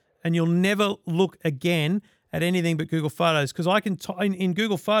backups. And you'll never look again at anything but Google Photos, because I can in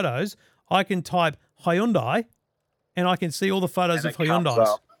Google Photos, I can type Hyundai, and I can see all the photos of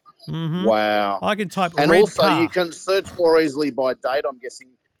Hyundais. Mm-hmm. Wow. I can type and red also car. You can search more easily by date, I'm guessing.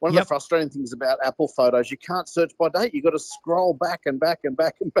 One of the frustrating things about Apple Photos, you can't search by date. You've got to scroll back and back and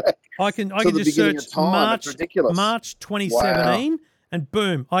back and back. I can just search March 2017, and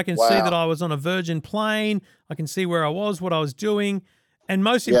boom, I can see that I was on a Virgin plane. I can see where I was, what I was doing, and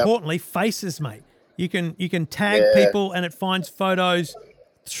most importantly, faces, mate. You can tag people, and it finds photos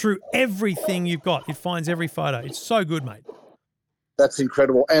through everything you've got. It finds every photo. It's so good, mate. That's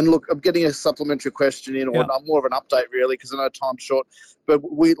incredible. And look, I'm getting a supplementary question in, or more of an update, really, because I know time's short. But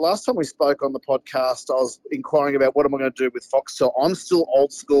last time we spoke on the podcast, I was inquiring about what am I going to do with Foxtel. I'm still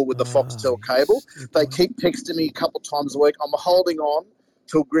old school with the Foxtel cable. They keep texting me a couple of times a week. I'm holding on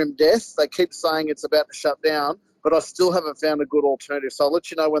till grim death. They keep saying it's about to shut down, but I still haven't found a good alternative. So I'll let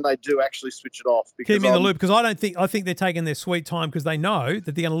you know when they do actually switch it off. Keep me in the loop, because I think they're taking their sweet time because they know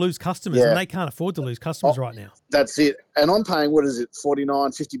that they're going to lose customers, and they can't afford to lose customers right now. That's it. And I'm paying, what is it, $49,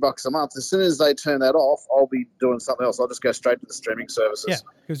 $50 a month. As soon as they turn that off, I'll be doing something else. I'll just go straight to the streaming services. Yeah,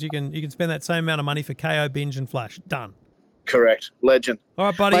 because you can spend that same amount of money for KO, Binge, and Flash. Done. Correct. Legend. All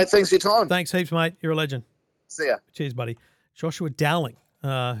right, buddy. Mate, thanks for your time. Thanks heaps, mate. You're a legend. See ya. Cheers, buddy. Joshua Dowling,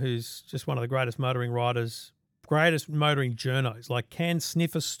 who's just one of the greatest motoring riders greatest motoring journos, like can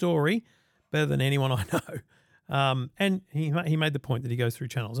sniff a story better than anyone I know. And he made the point that he goes through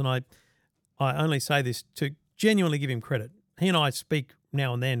channels, and I only say this to genuinely give him credit. He and I speak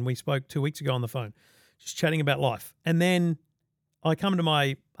now and then. We spoke 2 weeks ago on the phone, just chatting about life. And then I come to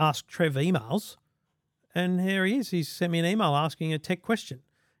my Ask Trev emails, and here he is. He's sent me an email asking a tech question.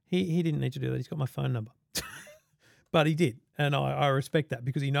 He didn't need to do that. He's got my phone number. But he did, and I respect that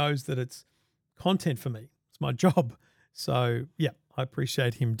because he knows that it's content for me. It's my job. So, yeah, I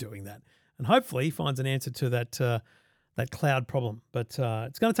appreciate him doing that. And hopefully he finds an answer to that cloud problem. But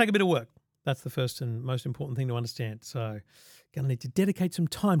it's going to take a bit of work. That's the first and most important thing to understand. So, going to need to dedicate some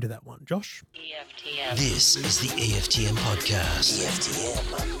time to that one. Josh? EFTM. This is the EFTM Podcast. EFTM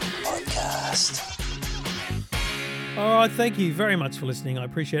Podcast. All right, thank you very much for listening. I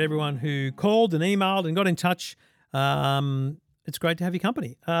appreciate everyone who called and emailed and got in touch. It's great to have your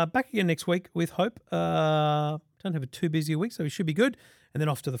company. Back again next week with hope. Don't have a too busy a week, so we should be good. And then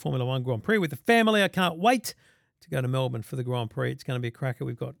off to the Formula One Grand Prix with the family. I can't wait to go to Melbourne for the Grand Prix. It's going to be a cracker.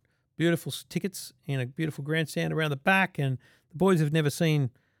 We've got beautiful tickets in a beautiful grandstand around the back, and the boys have never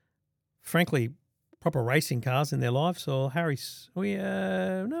seen, frankly, proper racing cars in their lives. So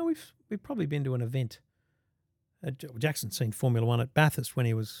we've probably been to an event. Jackson's seen Formula One at Bathurst when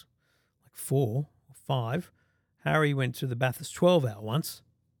he was like 4 or 5. Harry went to the Bathurst 12-hour once.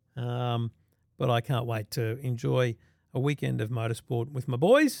 But I can't wait to enjoy a weekend of motorsport with my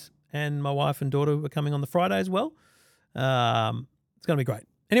boys, and my wife and daughter are coming on the Friday as well. It's going to be great.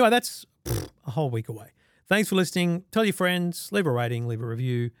 Anyway, that's a whole week away. Thanks for listening. Tell your friends, leave a rating, leave a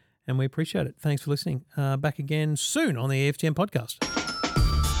review, and we appreciate it. Thanks for listening. Back again soon on the EFTM Podcast.